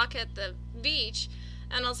into shock at the beach.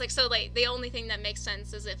 And I was like, so, like, the only thing that makes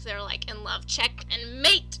sense is if they're, like, in love. Check and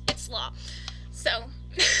mate. It's law. So.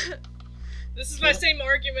 This is my same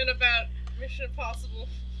argument about Mission Impossible.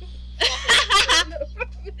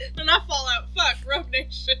 No, not Fallout. Fuck, Rogue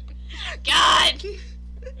Nation. God!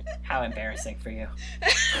 How embarrassing for you.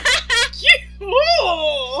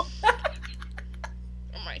 Oh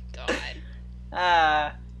my god.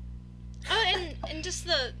 Oh, and just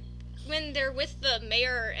when they're with the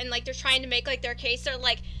mayor and, like, they're trying to make, like, their case, they're,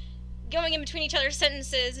 like, going in between each other's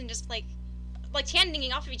sentences and just, like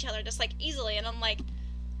handing off of each other just, like, easily, and I'm like,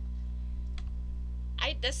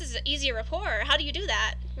 this is easy rapport. How do you do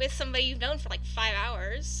that with somebody you've known for, like, 5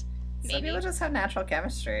 hours? Maybe. Some people just have natural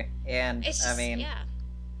chemistry, and it's just, I mean, yeah.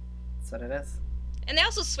 That's what it is. And they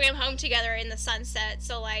also swam home together in the sunset,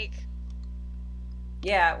 so, like...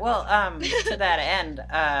 Yeah, well, to that end,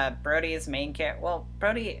 Brody's main character... Well,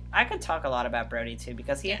 Brody... I could talk a lot about Brody, too,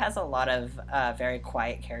 because he has a lot of very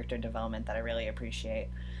quiet character development that I really appreciate.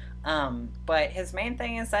 But his main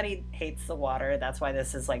thing is that he hates the water. That's why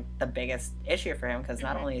this is, like, the biggest issue for him, because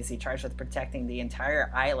not only is he charged with protecting the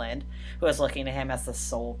entire island, who is looking to him as the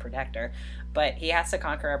sole protector, but he has to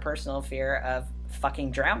conquer a personal fear of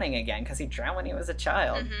fucking drowning again, because he drowned when he was a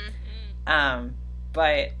child.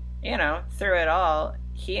 But, you know, through it all,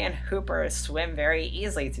 he and Hooper swim very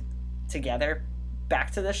easily together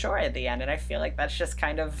back to the shore at the end, and I feel like that's just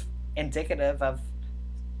kind of indicative of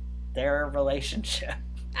their relationship.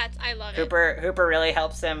 I love it. Hooper really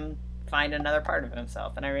helps him find another part of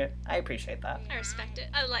himself, and I appreciate that. I respect it.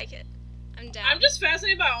 I like it. I'm down. I'm just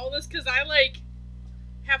fascinated by all this because I, like,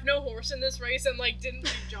 have no horse in this race and, like, didn't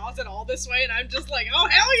read Jaws at all this way, and I'm just like, oh,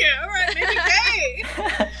 hell yeah, alright, maybe gay!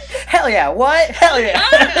 Hell yeah, what? Hell yeah!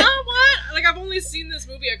 What? Like, I've only seen this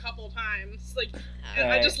movie a couple times, like, and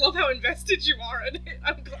I just love how invested you are in it.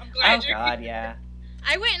 I'm glad you're Oh god, yeah.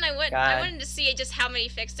 I wanted to see just how many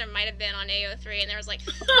fics there might have been on AO3, and there was like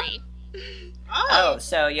 3. Oh,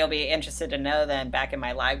 so you'll be interested to know then, back in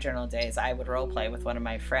my live journal days, I would roleplay with one of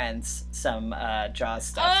my friends some Jaws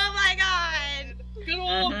stuff. Oh my god! Good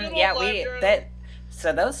old yeah, live journal.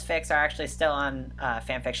 So those fics are actually still on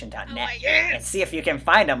fanfiction.net. Oh yes. And see if you can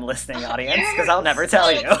find them, listening audience, because I'll never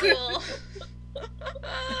tell you. Cool.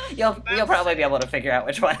 You'll probably be able to figure out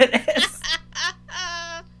which one it is.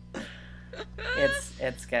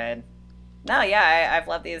 It's good. No, yeah, I've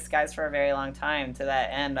loved these guys for a very long time. To that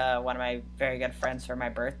end, one of my very good friends for my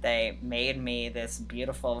birthday made me this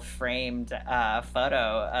beautiful framed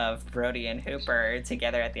photo of Brody and Hooper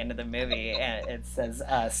together at the end of the movie, and it says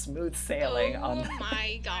 "smooth sailing" on. Oh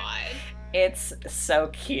my god! It's so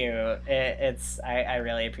cute. I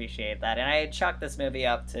really appreciate that, and I chalk this movie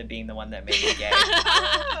up to being the one that made me gay.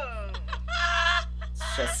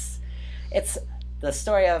 It's the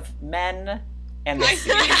story of men and the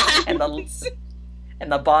sea,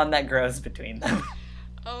 and the bond that grows between them.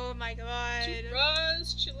 Oh my god! 2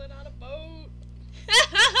 bros chilling on a boat.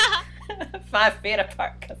 5 feet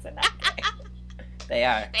apart because they're not gay. They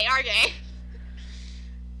are. They are gay.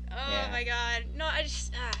 Oh Yeah. my god! No, I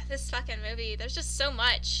just this fucking movie. There's just so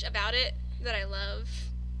much about it that I love.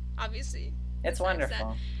 Obviously, It's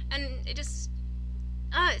wonderful. and it just.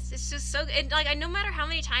 It's just so good. Like, no matter how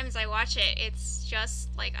many times I watch it, it's just,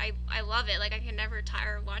 like, I love it. Like, I can never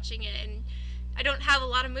tire of watching it, and I don't have a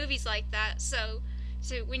lot of movies like that, so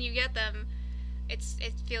So when you get them, it's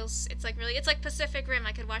like Pacific Rim.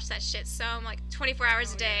 I could watch that shit 24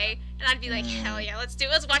 hours a day, and I'd be like, hell yeah, let's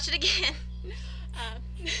watch it again.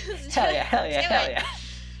 Hell yeah.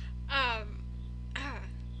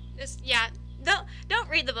 Don't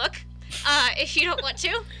read the book if you don't want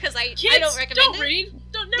to, because I Kids, don't recommend don't it. read.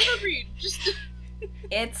 Never read. Just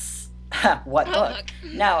It's what book?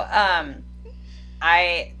 No,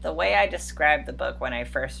 the way I described the book when I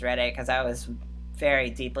first read it, because I was very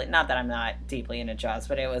deeply, not that I'm not deeply into Jaws,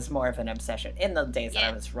 but it was more of an obsession in the days that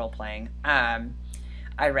I was role playing.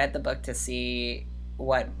 I read the book to see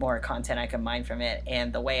what more content I could mine from it,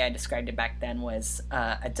 and the way I described it back then was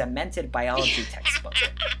a demented biology textbook.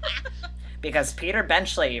 Because Peter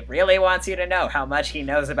Benchley really wants you to know how much he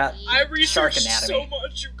knows about I shark researched anatomy. so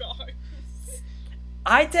much, you guys.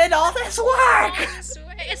 I did all this work!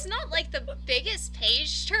 It's not like the biggest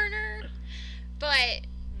page turner, but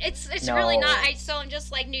it's No. really not. I saw him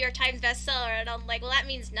just like New York Times bestseller, and I'm like, well, that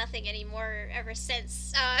means nothing anymore ever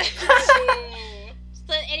since.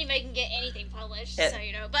 But anybody can get anything published, so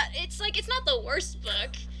you know. But it's not the worst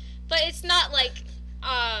book, but it's not like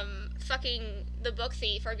fucking The Book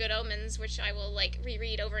Thief or Good Omens, which I will like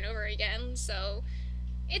reread over and over again. So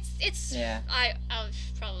it's I'll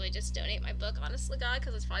probably just donate my book, honestly, God,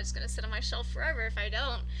 because it's probably just gonna sit on my shelf forever if I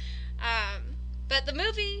don't. But the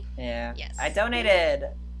movie, yes, I donated.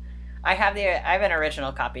 I have an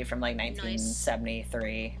original copy from like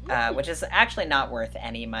 1973, which is actually not worth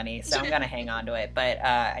any money, so I'm gonna hang on to it. But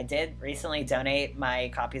I did recently donate my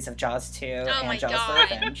copies of Jaws 2 and Jaws the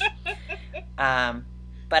Revenge.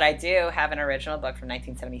 But I do have an original book from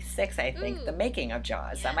 1976, I think, The Making of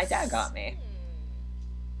Jaws, that my dad got me.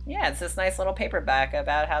 Yeah, it's this nice little paperback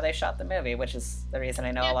about how they shot the movie, which is the reason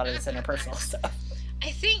I know a lot of this interpersonal stuff.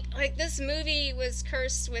 I think, like, this movie was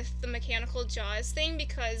cursed with the mechanical Jaws thing,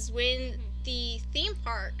 because when the theme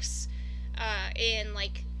parks in,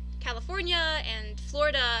 like, California and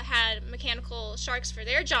Florida had mechanical sharks for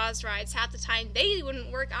their Jaws rides, half the time they wouldn't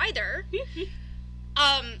work either.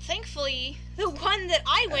 Thankfully, the one that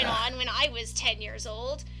I went on when I was 10 years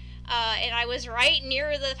old, and I was right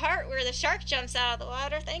near the part where the shark jumps out of the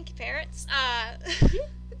water, thank you, parents,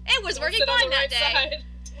 it was working fine that day.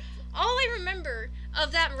 All I remember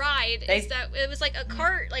of that ride is that it was like a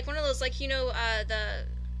cart, like one of those, like, you know,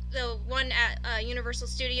 the one at Universal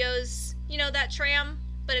Studios, you know, that tram,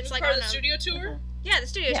 but it's like part on of the studio tour. Yeah, the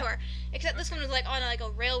studio tour. Except this one was like on a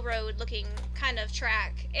railroad looking kind of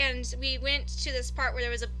track, and we went to this part where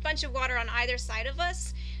there was a bunch of water on either side of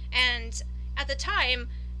us, and at the time,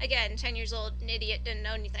 again, 10 years old, an idiot, didn't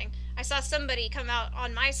know anything, I saw somebody come out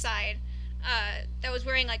on my side that was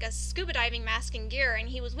wearing like a scuba diving mask and gear, and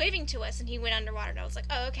he was waving to us, and he went underwater, and I was like,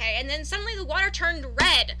 oh, okay. And then suddenly the water turned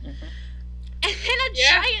red, and then a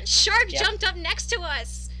giant shark jumped up next to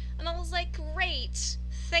us, and I was like, great,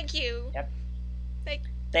 thank you. Yep.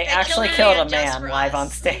 They actually killed a man live on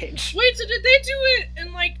stage. Wait, so did they do it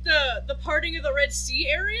in like the parting of the Red Sea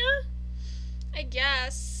area? I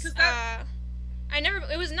guess.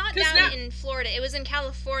 It was not down in Florida. It was in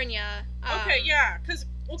California. Okay, yeah, because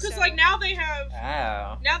like now they have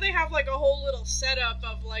like a whole little setup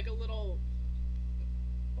of like a little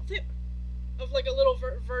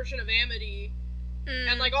version of Amity,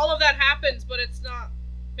 and like all of that happens, but it's not.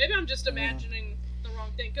 Maybe I'm just imagining the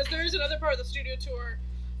wrong thing, because there is another part of the studio tour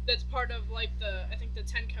that's part of like the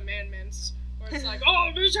Ten Commandments, where it's like, oh,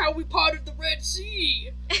 this is how we parted the Red Sea.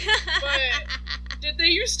 But did they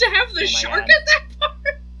used to have the shark at that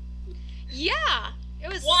part? Yeah, it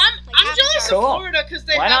was. Well, I'm jealous of Florida because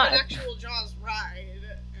they have an actual Jaws ride,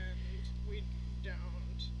 and we don't.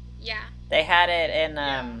 Yeah. They had it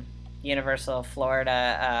in Universal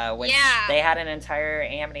Florida, which they had an entire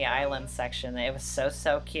Amity Island section. It was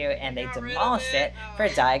so cute, and they demolished it for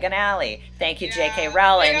Diagon Alley. Thank you, J.K.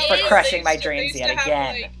 Rowling, for crushing my dreams yet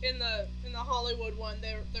again. Like, in the Hollywood one,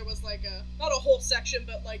 there was like not a whole section,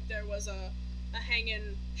 but like there was a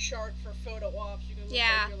hanging shark for photo ops. You can look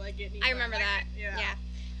like you're like getting. I remember that. Yeah.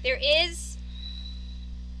 There is.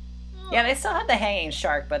 Yeah, they still had the hanging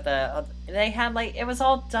shark, but they had like it was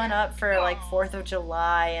all done up for like 4th of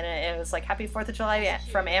July, and it was like Happy 4th of July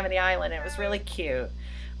from Amity Island. It was really cute,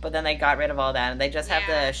 but then they got rid of all that, and they just have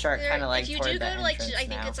the shark kind of like toward the entrance now. If you do go to like I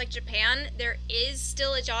think it's like Japan, there is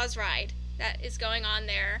still a Jaws ride that is going on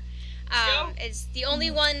there. It's the only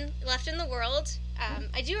one left in the world.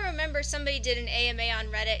 I do remember somebody did an AMA on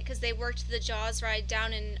Reddit because they worked the Jaws ride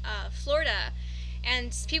down in Florida.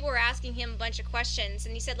 And people were asking him a bunch of questions,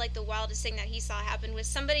 and he said, like, the wildest thing that he saw happen was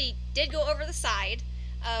somebody did go over the side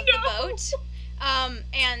of the boat,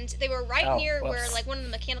 and they were right near where, like, one of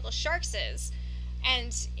the mechanical sharks is.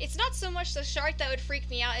 And it's not so much the shark that would freak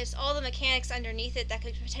me out, it's all the mechanics underneath it that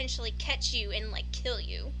could potentially catch you and, like, kill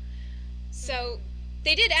you. So,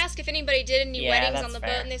 they did ask if anybody did any weddings on the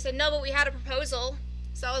boat, and they said, no, but we had a proposal.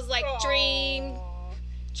 So I was like, dream.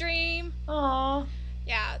 Aww.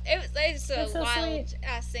 Yeah, it's a so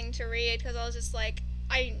wild-ass thing to read, because I was just like,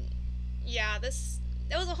 that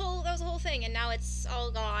was a whole thing, and now it's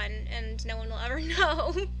all gone, and no one will ever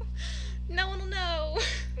know. No one will know.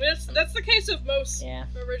 That's the case of most Yeah.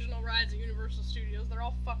 original rides at Universal Studios. They're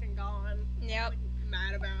all fucking gone. Yep. Like,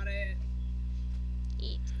 mad about it.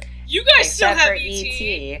 Eat. You guys Except still have for E.T.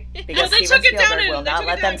 E.T. Well, Because they Steven took it down Spielberg will not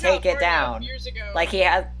let them take it down. Years ago. Like he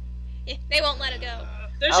has. Yeah, they won't let it go.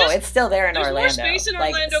 It's still there in there's Orlando. There's more space in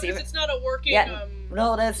like, Orlando because it's not a working. Yeah,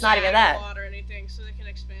 no, it's not even that. Lot or anything, so they can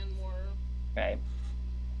expand more. Right.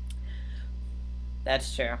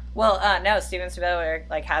 That's true. Well, no, Steven Spielberg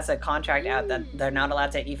has a contract out that they're not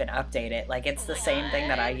allowed to even update it. Like, it's the same thing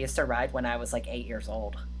that I used to ride when I was 8 years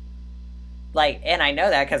old. Like, and I know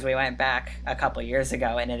that because we went back a couple years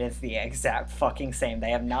ago, and it is the exact fucking same.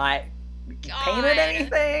 They have not painted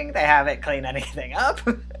anything. They haven't cleaned anything up.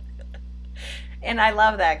 And I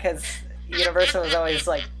love that because Universal is always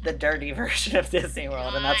the dirty version of Disney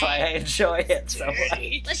World, and that's why I enjoy it so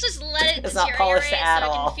much. Let's just let it It's not deteriorate polished at so it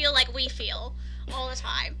all. can feel like we feel all the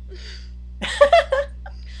time.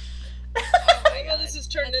 I know this has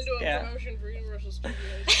turned into a promotion for Universal Studios.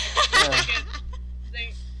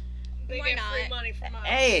 They Why get not? free money from us.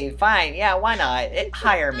 Hey, fine. Yeah, why not?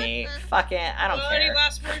 Hire me. Fuck it. I don't care. Any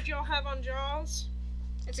last words y'all have on Jaws?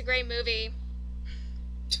 It's a great movie.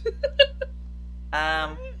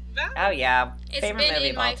 Oh yeah. It's Favorite been movie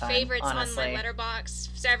in of all my time, favorites honestly. on my letterbox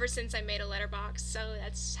ever since I made a letterbox, so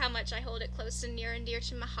that's how much I hold it close and near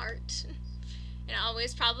to my heart. And I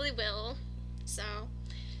always probably will. So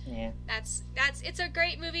Yeah. it's a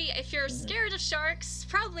great movie. If you're scared of sharks,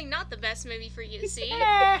 probably not the best movie for you to see.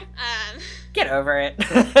 Get over it.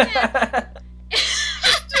 Yeah.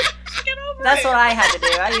 Get over That's it. what I had to do.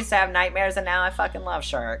 I used to have nightmares, and now I fucking love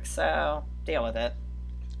sharks. So deal with it.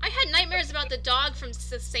 I had nightmares about the dog from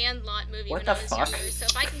the Sandlot movie What when the I was fuck? younger, so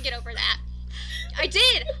if I can get over that. I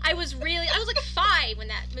did! I was 5 when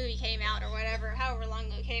that movie came out, or whatever, however long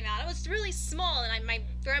ago it came out. I was really small, and my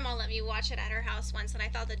grandma let me watch it at her house once, and I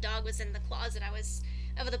thought the dog was in the closet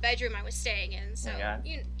of the bedroom I was staying in, so, Oh my God.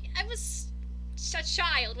 I was a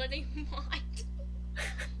child, what do you want?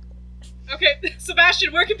 Okay,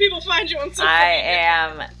 Sebastian, where can people find you on social I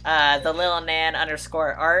media? am the Lil Nan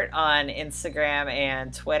 _art on Instagram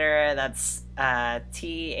and Twitter. That's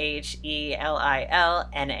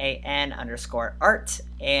THELILNAN_art.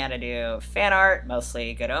 And I do fan art,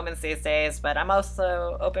 mostly Good Omens these days, but I'm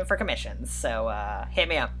also open for commissions. So hit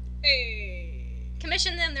me up. Hey.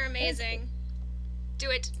 Commission them, they're amazing. Do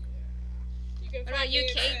it. You can What about find you, me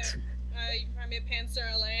Kate? You can find me at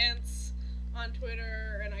Pansara Lance on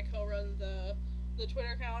Twitter, and I co-run the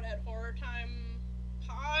Twitter account at Horror Time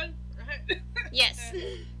Pod, right? Yes.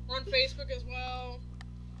 We're on Facebook as well.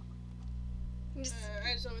 Just-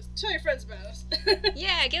 I just always tell your friends about us.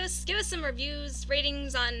 Yeah, give us some reviews,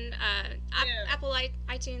 ratings on Apple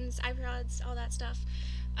iTunes, iPods, all that stuff.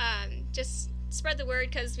 Just spread the word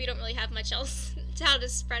because we don't really have much else to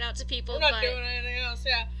spread out to people. We're not doing anything else,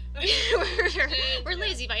 yeah. we're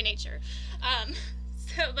lazy by nature.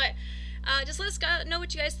 Just let us know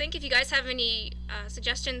what you guys think. If you guys have any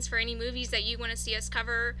suggestions for any movies that you want to see us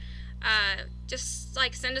cover, just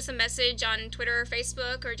send us a message on Twitter or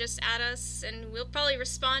Facebook, or just add us, and we'll probably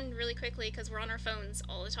respond really quickly because we're on our phones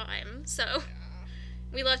all the time. So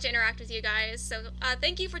we love to interact with you guys. So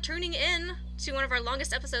thank you for tuning in to one of our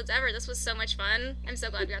longest episodes ever. This was so much fun. I'm so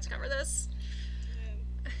glad we got to cover this.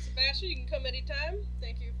 And Sebastian, you can come anytime.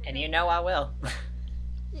 Thank you for And coming. you know I will.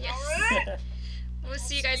 Yes. All right. We'll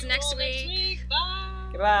see you guys next all week. Bye.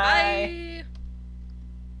 Goodbye. Bye.